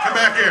 come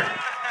back here.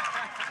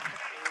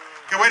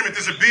 Okay, wait a minute,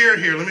 there's a beer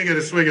here. Let me get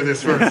a swig of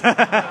this first. Okay.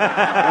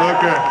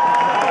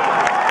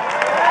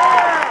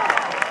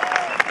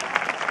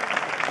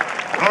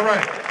 All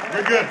right,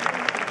 we're good.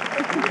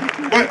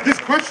 But this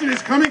question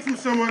is coming from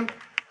someone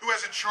who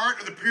has a chart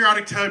of the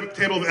periodic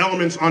table of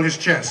elements on his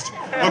chest.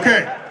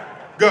 Okay,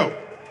 go.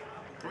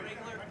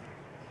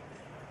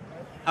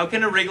 How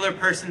can a regular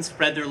person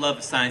spread their love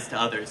of science to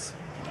others?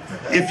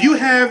 If you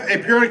have a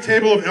periodic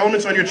table of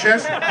elements on your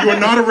chest, you are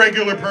not a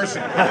regular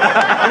person.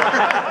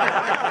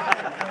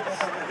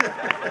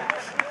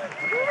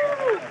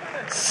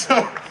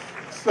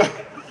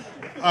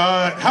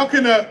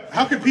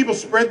 How can people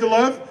spread the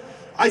love?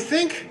 I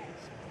think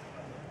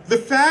the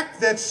fact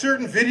that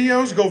certain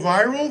videos go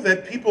viral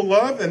that people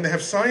love and they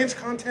have science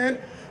content,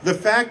 the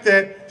fact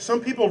that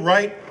some people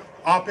write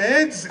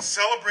op-eds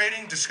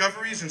celebrating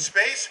discoveries in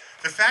space,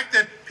 the fact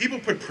that people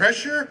put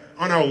pressure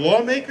on our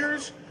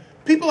lawmakers.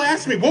 People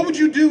ask me, what would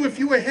you do if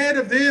you were head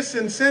of this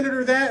and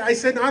senator that? I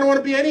said, no, I don't want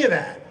to be any of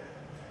that.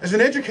 As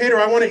an educator,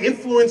 I want to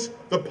influence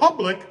the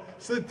public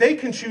so that they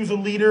can choose a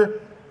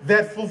leader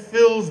that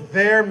fulfills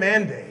their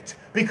mandate.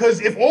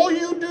 Because if all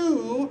you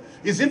do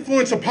is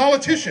influence a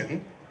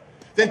politician,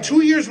 then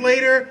 2 years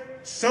later,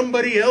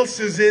 somebody else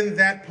is in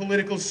that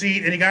political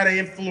seat and you got to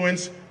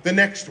influence the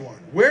next one.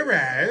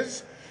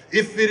 Whereas,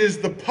 if it is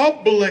the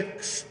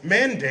public's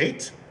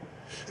mandate,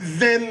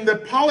 then the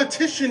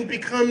politician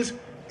becomes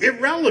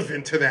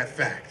irrelevant to that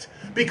fact.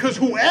 Because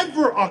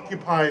whoever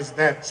occupies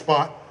that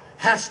spot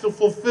has to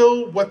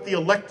fulfill what the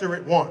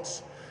electorate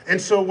wants. And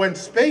so when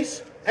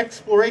space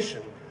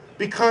exploration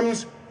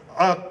becomes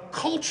a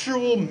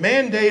cultural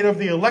mandate of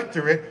the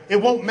electorate, it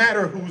won't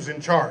matter who's in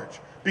charge,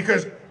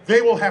 because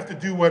they will have to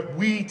do what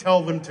we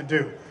tell them to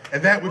do.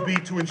 And that would be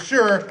to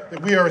ensure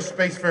that we are a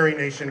spacefaring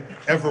nation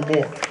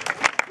evermore.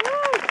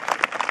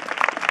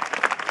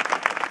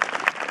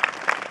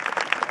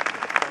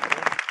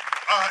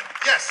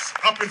 Yes,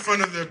 up in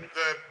front of the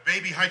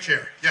baby high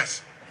chair.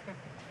 Yes.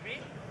 Me?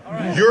 All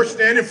right. You're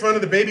standing in front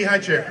of the baby high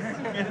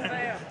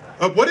chair.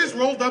 What is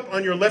rolled up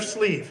on your left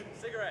sleeve?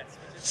 Cigarettes.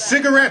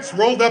 Cigarettes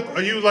rolled up.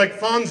 Are you like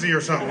Fonzie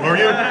or something? Are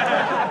you?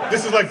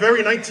 This is like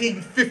very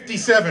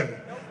 1957. No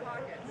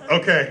pockets.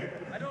 Okay.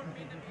 I don't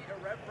mean to be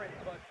irreverent,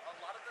 but a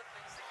lot of the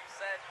things that you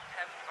said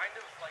have kind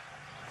of like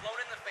flown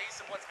in the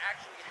face of what's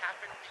actually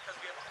happened, because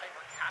we have a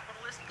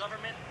hyper-capitalist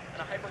government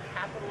and a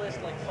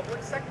hyper-capitalist like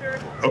public sector.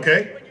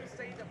 Okay. When you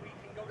say that we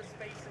can go to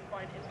space and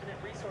find infinite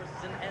resources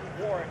and end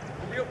war,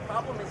 the real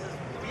problem is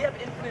we have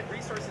infinite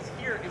resources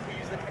here if we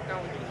use the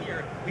technology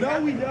here. We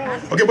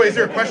don't. Okay, wait, is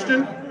there a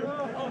question?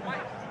 Oh,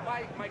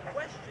 my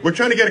question. We're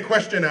trying to get a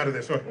question out of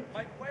this.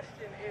 My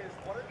question is,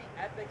 what are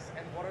the ethics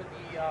and what are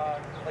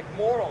the like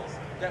morals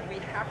that we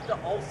have to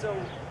also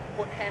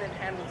put hand in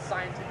hand with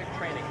scientific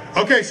training?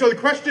 Okay, so the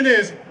question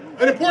is,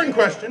 an important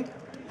question.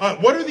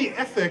 What are the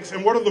ethics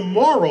and what are the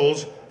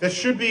morals that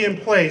should be in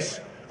place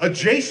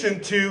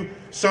adjacent to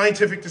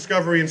scientific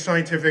discovery and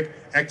scientific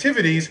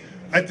activities?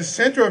 At the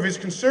center of his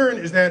concern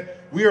is that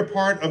we are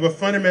part of a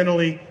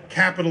fundamentally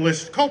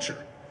capitalist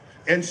culture.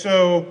 And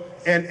so,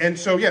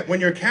 yeah, when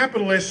you're a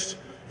capitalist,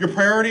 your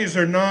priorities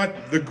are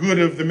not the good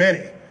of the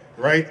many,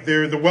 right?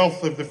 They're the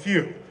wealth of the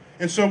few.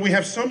 And so we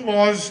have some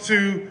laws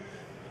to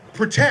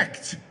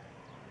protect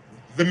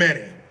the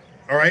many,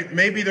 all right?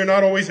 Maybe they're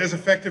not always as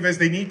effective as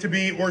they need to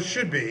be or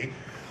should be,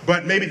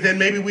 but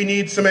maybe we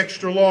need some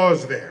extra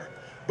laws there.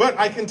 But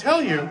I can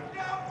tell you,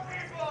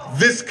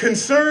 this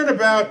concern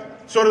about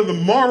sort of the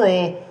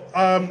moral,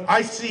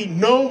 I see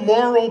no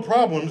moral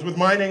problems with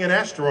mining an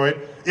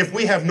asteroid if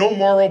we have no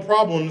moral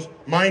problems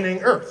mining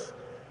Earth,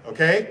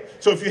 okay?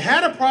 So if you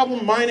had a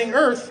problem mining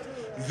Earth,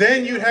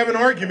 then you'd have an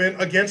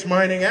argument against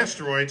mining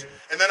asteroids.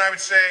 And then I would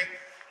say,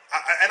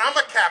 and I'm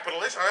a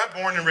capitalist, I'm not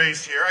born and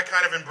raised here, I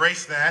kind of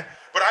embrace that,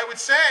 but I would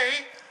say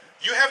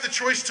you have the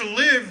choice to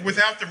live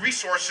without the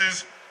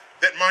resources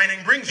that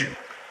mining brings you,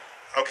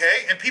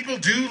 okay? And people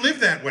do live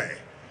that way.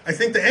 I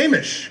think the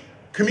Amish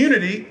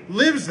community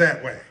lives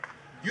that way.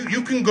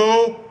 You can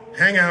go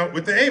hang out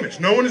with the Amish.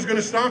 No one is going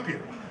to stop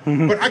you.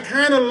 But I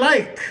kind of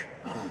like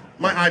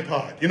my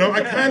iPod. You know,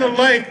 I kind of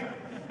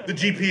like the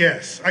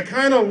GPS. I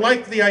kind of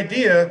like the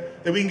idea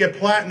that we can get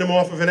platinum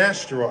off of an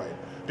asteroid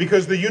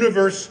because the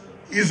universe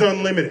is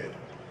unlimited.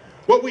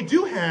 What we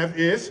do have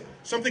is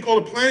something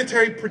called a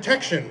planetary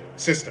protection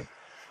system,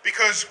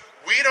 because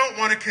we don't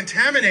want to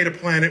contaminate a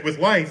planet with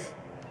life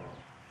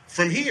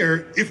from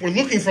here if we're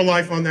looking for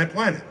life on that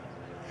planet.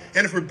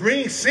 And if we're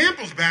bringing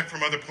samples back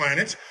from other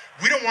planets,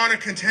 we don't want to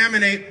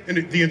contaminate,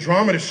 in the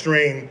Andromeda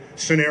strain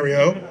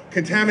scenario,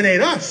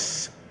 contaminate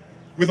us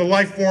with a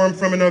life form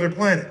from another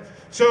planet.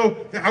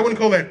 So I wouldn't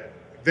call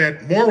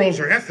that morals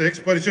or ethics,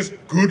 but it's just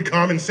good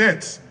common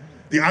sense.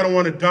 The I don't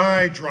want to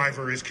die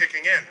driver is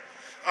kicking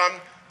in.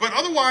 But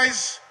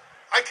otherwise,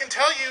 I can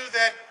tell you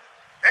that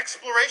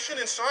exploration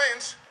in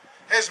science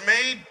has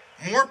made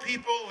more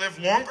people live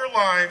longer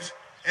lives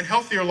and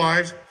healthier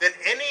lives than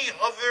any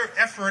other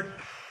effort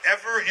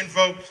ever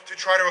invoked to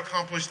try to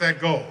accomplish that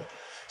goal.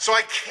 So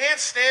I can't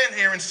stand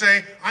here and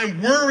say,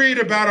 I'm worried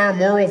about our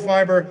moral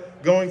fiber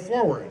going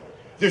forward.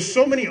 There's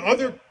so much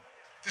other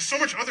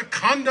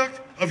conduct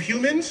of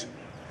humans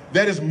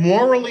that is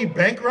morally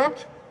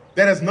bankrupt,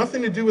 that has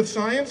nothing to do with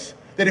science,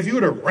 that if you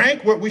were to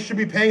rank what we should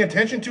be paying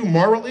attention to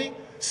morally,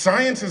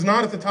 science is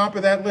not at the top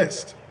of that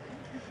list.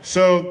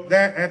 So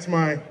that's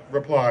my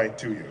reply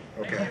to you,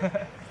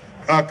 okay?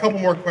 A couple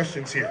more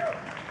questions here.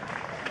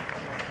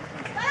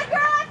 Let a girl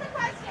ask the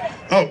question.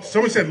 Oh,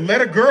 someone said,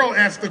 let a girl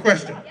ask the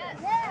question. Yes.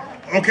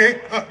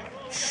 Okay,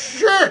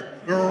 sure,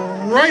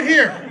 right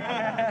here.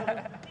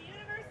 The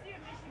University of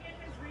Michigan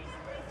has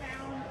recently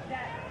found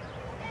that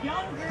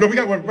young girls... No, we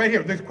got one right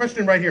here. There's a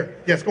question right here.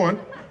 Yes, go on.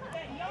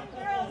 That young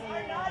girls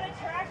are not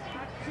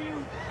attracted to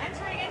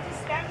entering into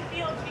STEM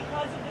fields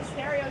because of the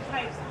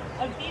stereotypes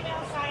of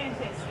female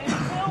scientists. And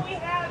until we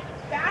have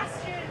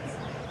bastions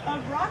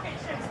of rocket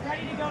ships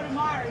ready to go to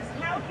Mars,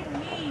 how can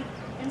we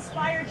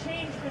inspire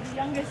change for the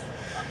youngest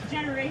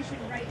generation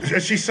right now?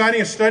 She's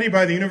citing a study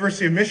by the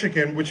University of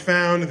Michigan which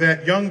found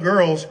that young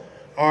girls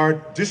are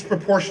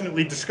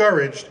disproportionately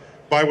discouraged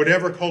by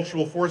whatever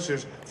cultural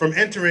forces from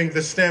entering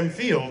the STEM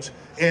fields.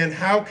 And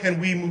how can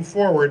we move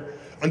forward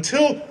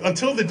until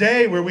the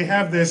day where we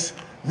have this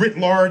writ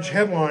large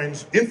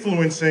headlines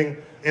influencing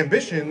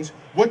ambitions?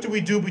 What do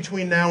we do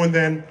between now and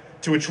then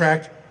to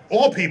attract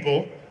all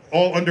people,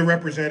 all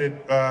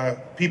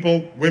underrepresented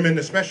people, women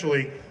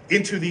especially,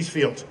 into these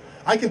fields?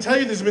 I can tell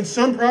you there's been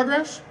some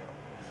progress.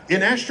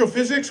 In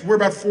astrophysics, we're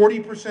about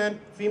 40%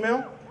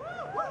 female.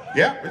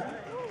 Yeah.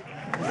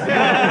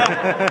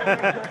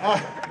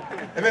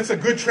 And that's a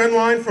good trend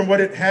line from what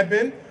it had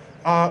been.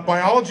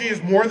 Biology is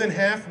more than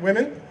half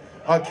women.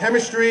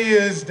 Chemistry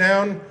is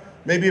down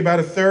maybe about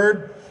a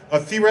third.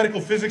 Theoretical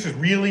physics is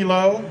really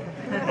low.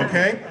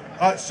 Okay.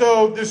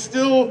 So there's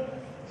still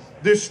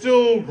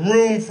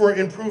room for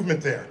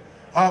improvement there.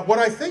 What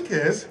I think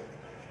is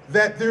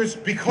that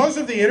because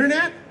of the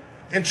internet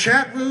and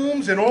chat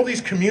rooms and all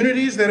these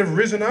communities that have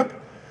risen up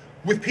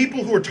with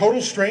people who are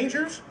total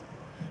strangers.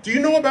 Do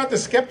you know about the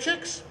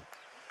skeptics?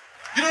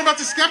 You know about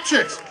the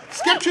skeptics?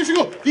 Skeptics,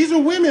 these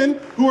are women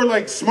who are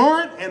like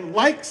smart and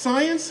like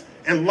science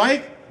and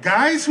like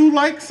guys who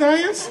like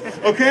science,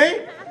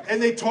 okay?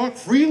 And they talk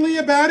freely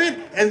about it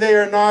and they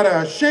are not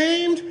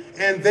ashamed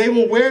and they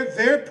will wear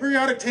their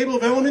periodic table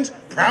of elements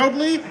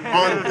proudly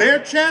on their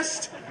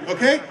chest,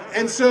 okay?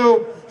 And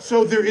so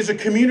there is a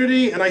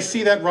community and I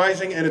see that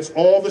rising and it's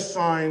all the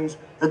signs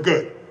are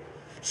good.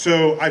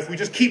 So if we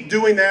just keep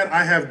doing that,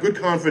 I have good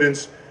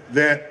confidence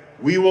that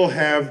we will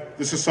have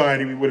the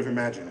society we would have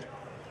imagined,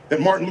 that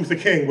Martin Luther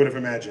King would have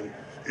imagined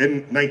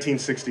in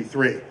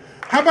 1963.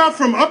 How about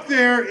from up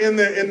there in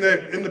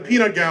the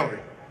peanut gallery?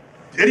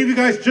 Any of you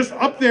guys just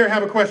up there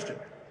have a question?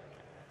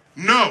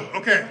 No,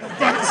 okay.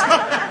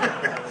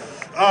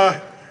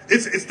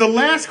 It's the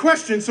last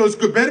question, so it's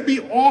good. Better be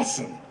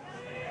awesome.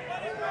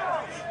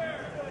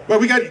 Well,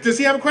 does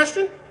he have a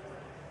question?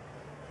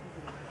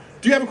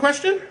 Do you have a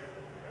question?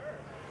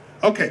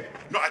 Okay.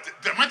 No,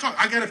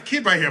 I got a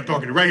kid right here I'm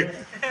talking to, right here.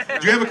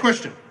 Do you have a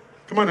question?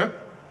 Come on up.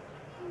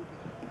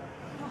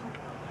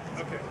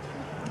 Okay.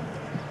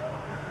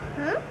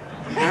 Huh?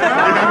 You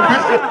have a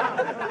question?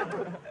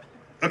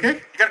 Okay,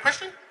 you got a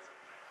question?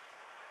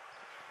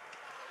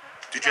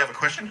 Did you have a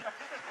question?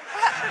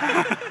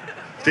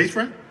 Stage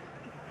friend?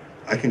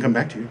 I can come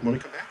back to you. Want me to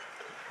come back?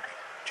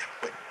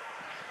 Wait.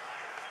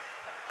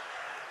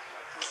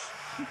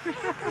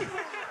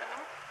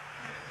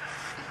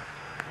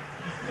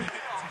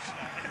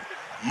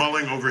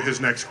 Mulling over his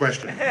next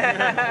question.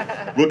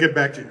 We'll get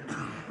back to you.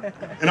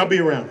 And I'll be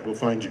around. We'll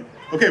find you.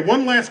 Okay,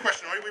 one last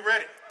question. Are we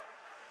ready?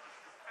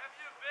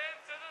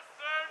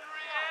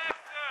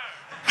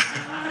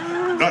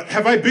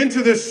 Have I been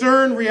to the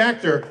CERN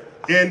reactor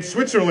in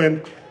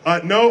Switzerland?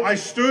 No, I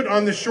stood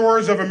on the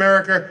shores of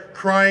America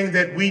crying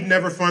that we'd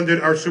never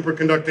funded our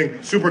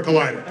superconducting super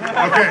collider.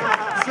 Okay,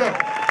 so,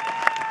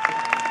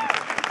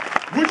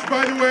 which,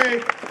 by the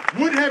way,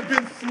 would have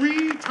been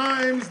 3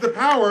 times the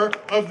power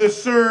of the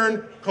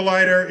CERN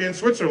collider in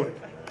Switzerland.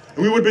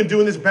 And we would have been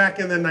doing this back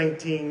in the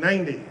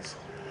 1990s.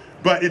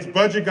 But its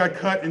budget got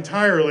cut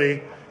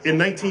entirely in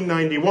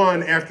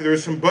 1991 after there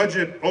was some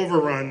budget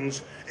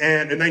overruns,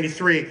 and in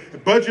 93,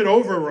 budget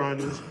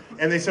overruns,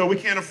 and they said, we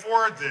can't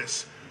afford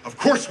this. Of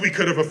course we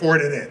could have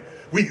afforded it.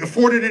 We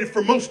afforded it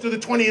for most of the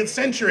 20th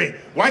century.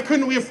 Why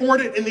couldn't we afford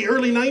it in the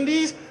early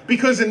 90s?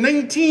 Because in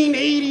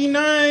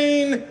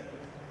 1989,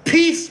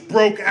 peace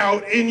broke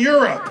out in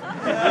Europe.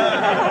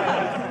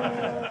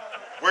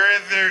 Where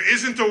there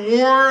isn't a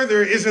war,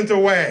 there isn't a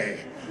way.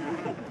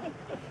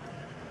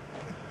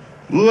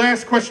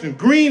 Last question.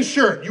 Green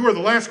shirt. You are the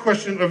last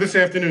question of this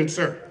afternoon,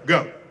 sir.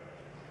 Go.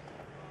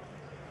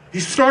 He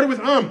started with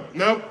No.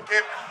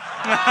 Can't.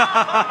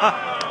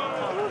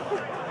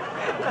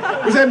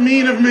 Was that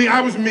mean of me?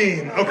 I was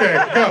mean. Okay,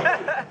 go.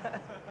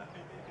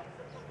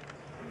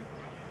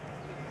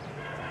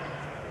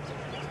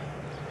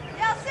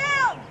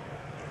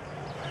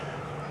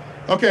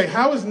 Okay,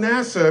 how is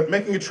NASA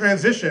making a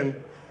transition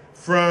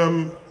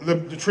from the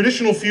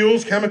traditional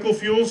fuels, chemical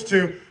fuels,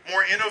 to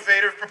more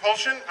innovative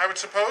propulsion, I would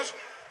suppose?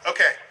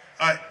 Okay,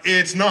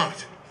 it's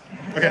not.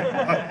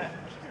 Okay,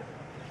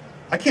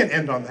 I can't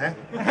end on that.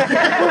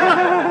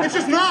 It's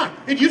just not.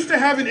 It used to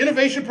have an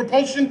innovation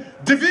propulsion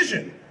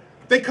division.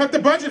 They cut the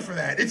budget for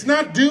that. It's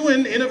not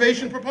doing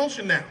innovation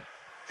propulsion now.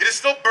 It is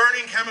still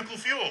burning chemical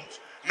fuels.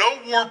 No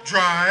warp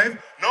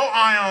drive, no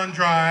ion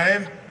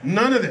drive,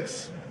 none of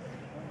this.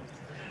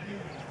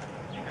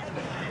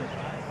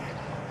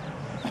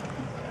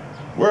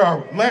 Where are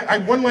we?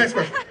 One last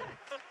question.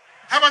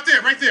 How about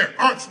there, right there,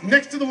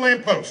 next to the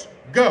lamppost?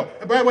 Go.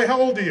 And by the way, how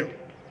old are you?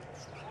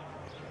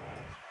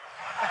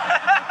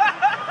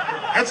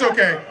 That's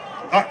okay.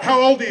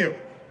 How old are you?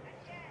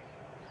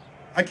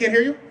 I can't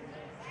hear you?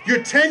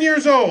 You're 10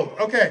 years old.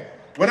 Okay.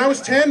 When I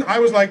was 10, I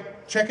was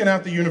like checking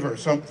out the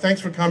universe. So thanks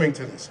for coming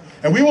to this.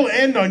 And we will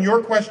end on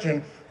your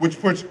question,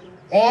 which puts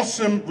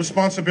awesome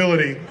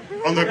responsibility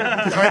on the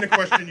kind of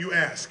question you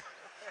ask.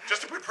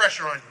 Just to put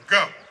pressure on you.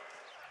 Go.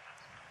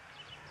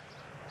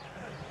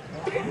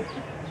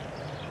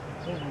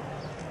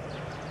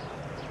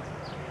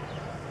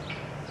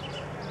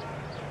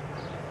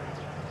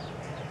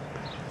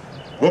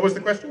 What was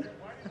the question?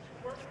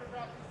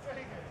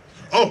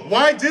 Oh,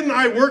 why didn't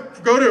I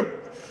go to,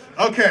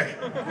 okay.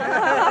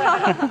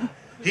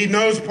 He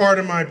knows part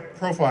of my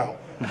profile.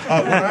 When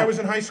I was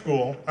in high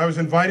school, I was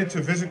invited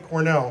to visit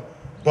Cornell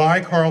by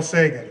Carl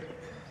Sagan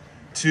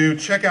to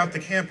check out the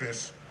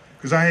campus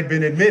because I had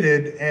been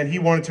admitted and he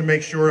wanted to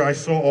make sure I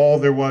saw all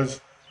there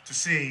was to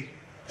see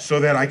so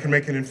that I could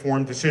make an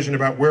informed decision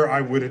about where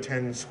I would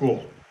attend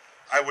school.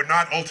 I would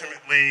not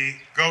ultimately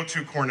go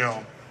to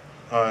Cornell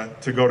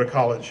to go to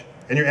college.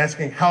 And you're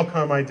asking, how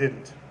come I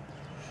didn't?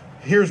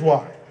 Here's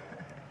why.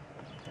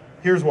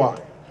 Here's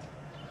why.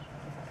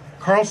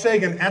 Carl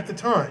Sagan, at the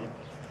time,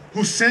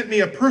 who sent me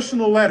a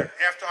personal letter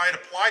after I had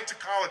applied to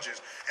colleges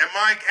and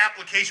my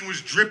application was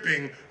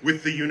dripping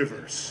with the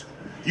universe.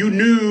 You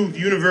knew the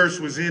universe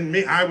was in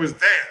me. I was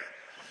there.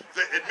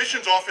 The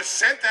admissions office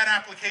sent that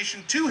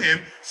application to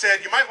him,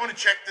 said, you might want to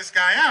check this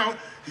guy out.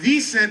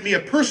 He sent me a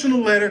personal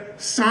letter,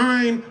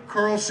 signed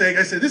Carl Sagan.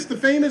 I said, this is the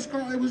famous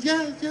Carl? It was,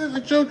 yes.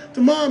 I showed it to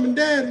mom and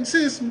dad and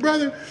sis and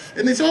brother.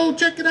 And they said, oh,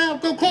 check it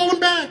out. Go call him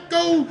back.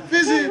 Go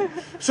visit.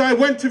 So I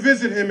went to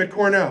visit him at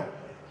Cornell.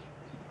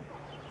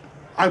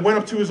 I went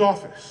up to his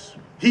office.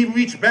 He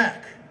reached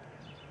back,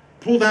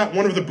 pulled out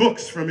one of the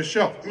books from his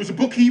shelf. It was a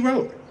book he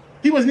wrote.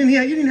 He wasn't in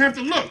here. You didn't have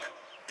to look.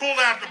 Pulled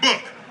out the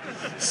book.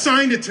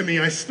 Signed it to me.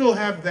 I still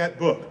have that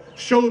book.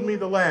 Showed me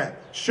the lab.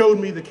 Showed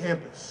me the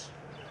campus.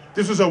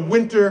 This was a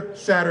winter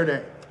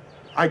Saturday.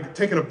 I'd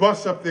taken a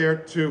bus up there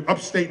to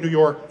upstate New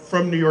York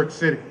from New York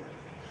City.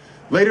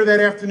 Later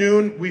that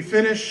afternoon, we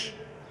finish.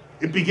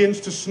 It begins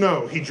to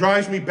snow. He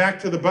drives me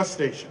back to the bus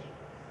station.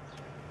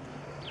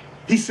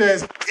 He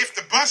says, if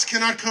the bus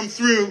cannot come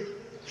through,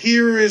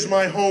 here is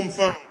my home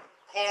phone.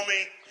 Call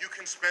me. You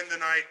can spend the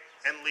night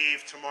and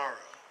leave tomorrow.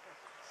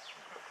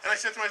 And I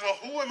said to myself,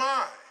 who am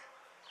I?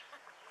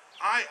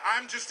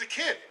 I'm just a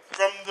kid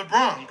from the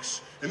Bronx.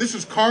 And this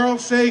is Carl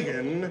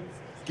Sagan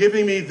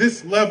giving me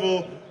this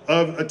level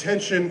of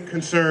attention,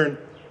 concern,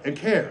 and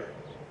care.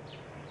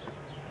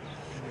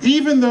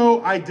 Even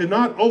though I did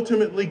not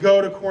ultimately go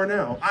to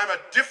Cornell, I'm a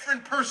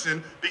different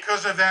person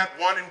because of that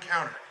one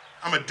encounter.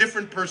 I'm a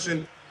different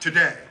person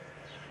today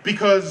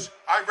because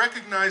I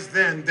recognized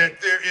then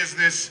that there is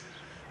this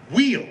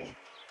wheel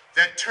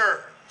that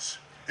turns.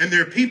 And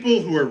there are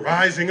people who are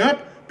rising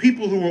up,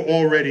 people who are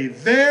already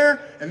there,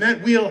 and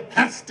that wheel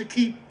has to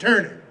keep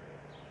turning.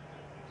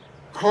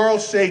 Carl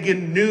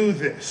Sagan knew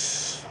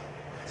this.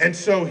 And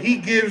so he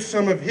gives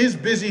some of his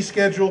busy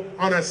schedule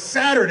on a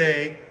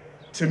Saturday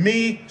to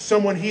me,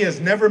 someone he has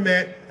never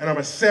met, and I'm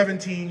a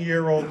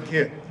 17-year-old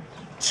kid.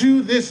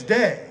 To this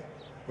day,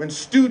 when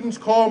students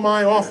call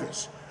my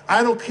office,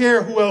 I don't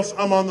care who else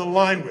I'm on the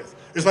line with.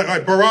 It's like, all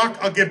right, Barack,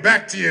 I'll get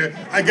back to you.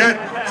 I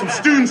got some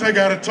students I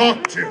got to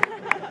talk to.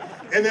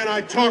 And then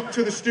I talk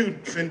to the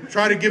students and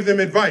try to give them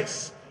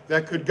advice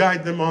that could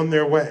guide them on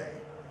their way.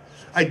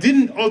 I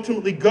didn't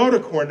ultimately go to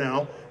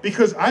Cornell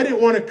because I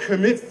didn't want to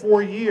commit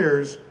 4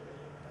 years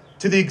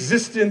to the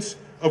existence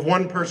of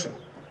one person.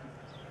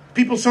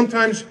 People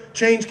sometimes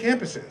change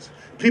campuses.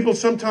 People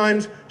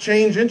sometimes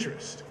change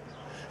interest.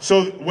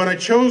 So when I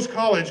chose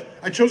college,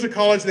 I chose a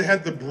college that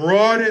had the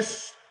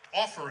broadest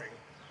offering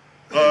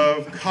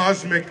of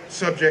cosmic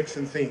subjects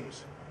and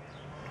themes.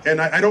 And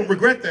I don't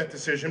regret that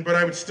decision, but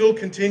I would still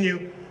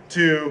continue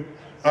to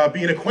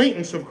be an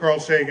acquaintance of Carl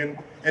Sagan.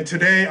 And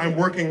today I'm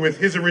working with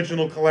his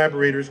original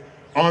collaborators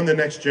on the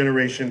next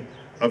generation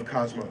of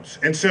cosmos.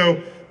 And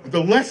so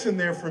the lesson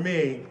there for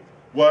me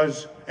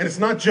was, and it's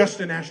not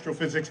just in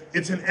astrophysics,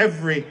 it's in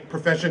every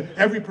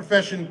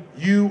profession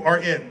you are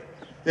in.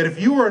 That if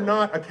you are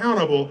not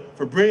accountable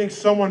for bringing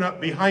someone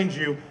up behind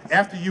you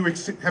after you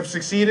have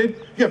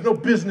succeeded, you have no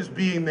business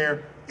being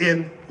there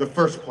in the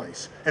first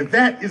place. And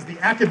that is the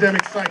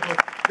academic cycle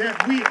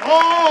that we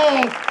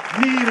all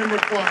need and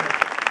require.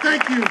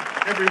 Thank you,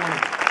 everyone.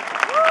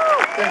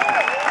 Thank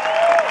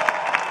you.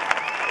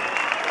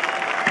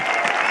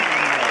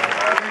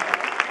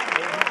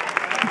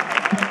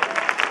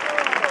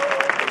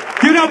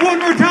 up one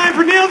more time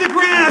for Neil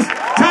deGrasse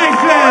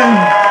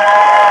Tyson.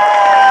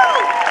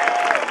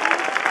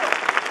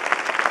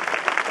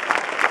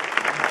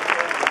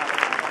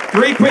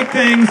 Three quick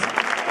things.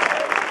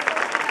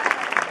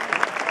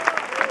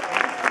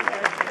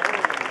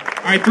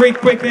 All right, three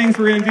quick things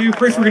we're going to do.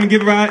 First, we're going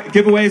to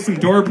give away some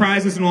door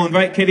prizes, and we'll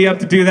invite Kitty up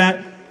to do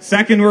that.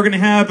 Second, we're going to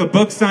have a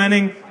book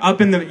signing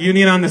up in the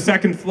Union on the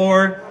second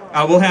floor.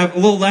 We'll have a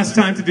little less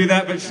time to do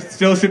that, but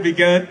still should be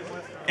good.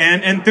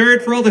 And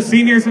third, for all the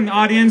seniors in the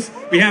audience,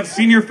 we have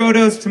senior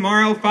photos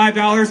tomorrow,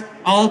 $5.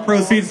 All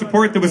proceeds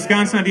support the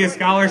Wisconsin Idea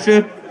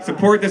Scholarship.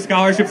 Support the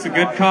scholarship. It's a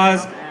good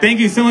cause. Thank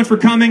you so much for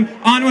coming.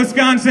 On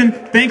Wisconsin,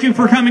 thank you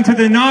for coming to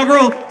the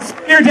inaugural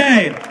Senior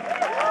Day.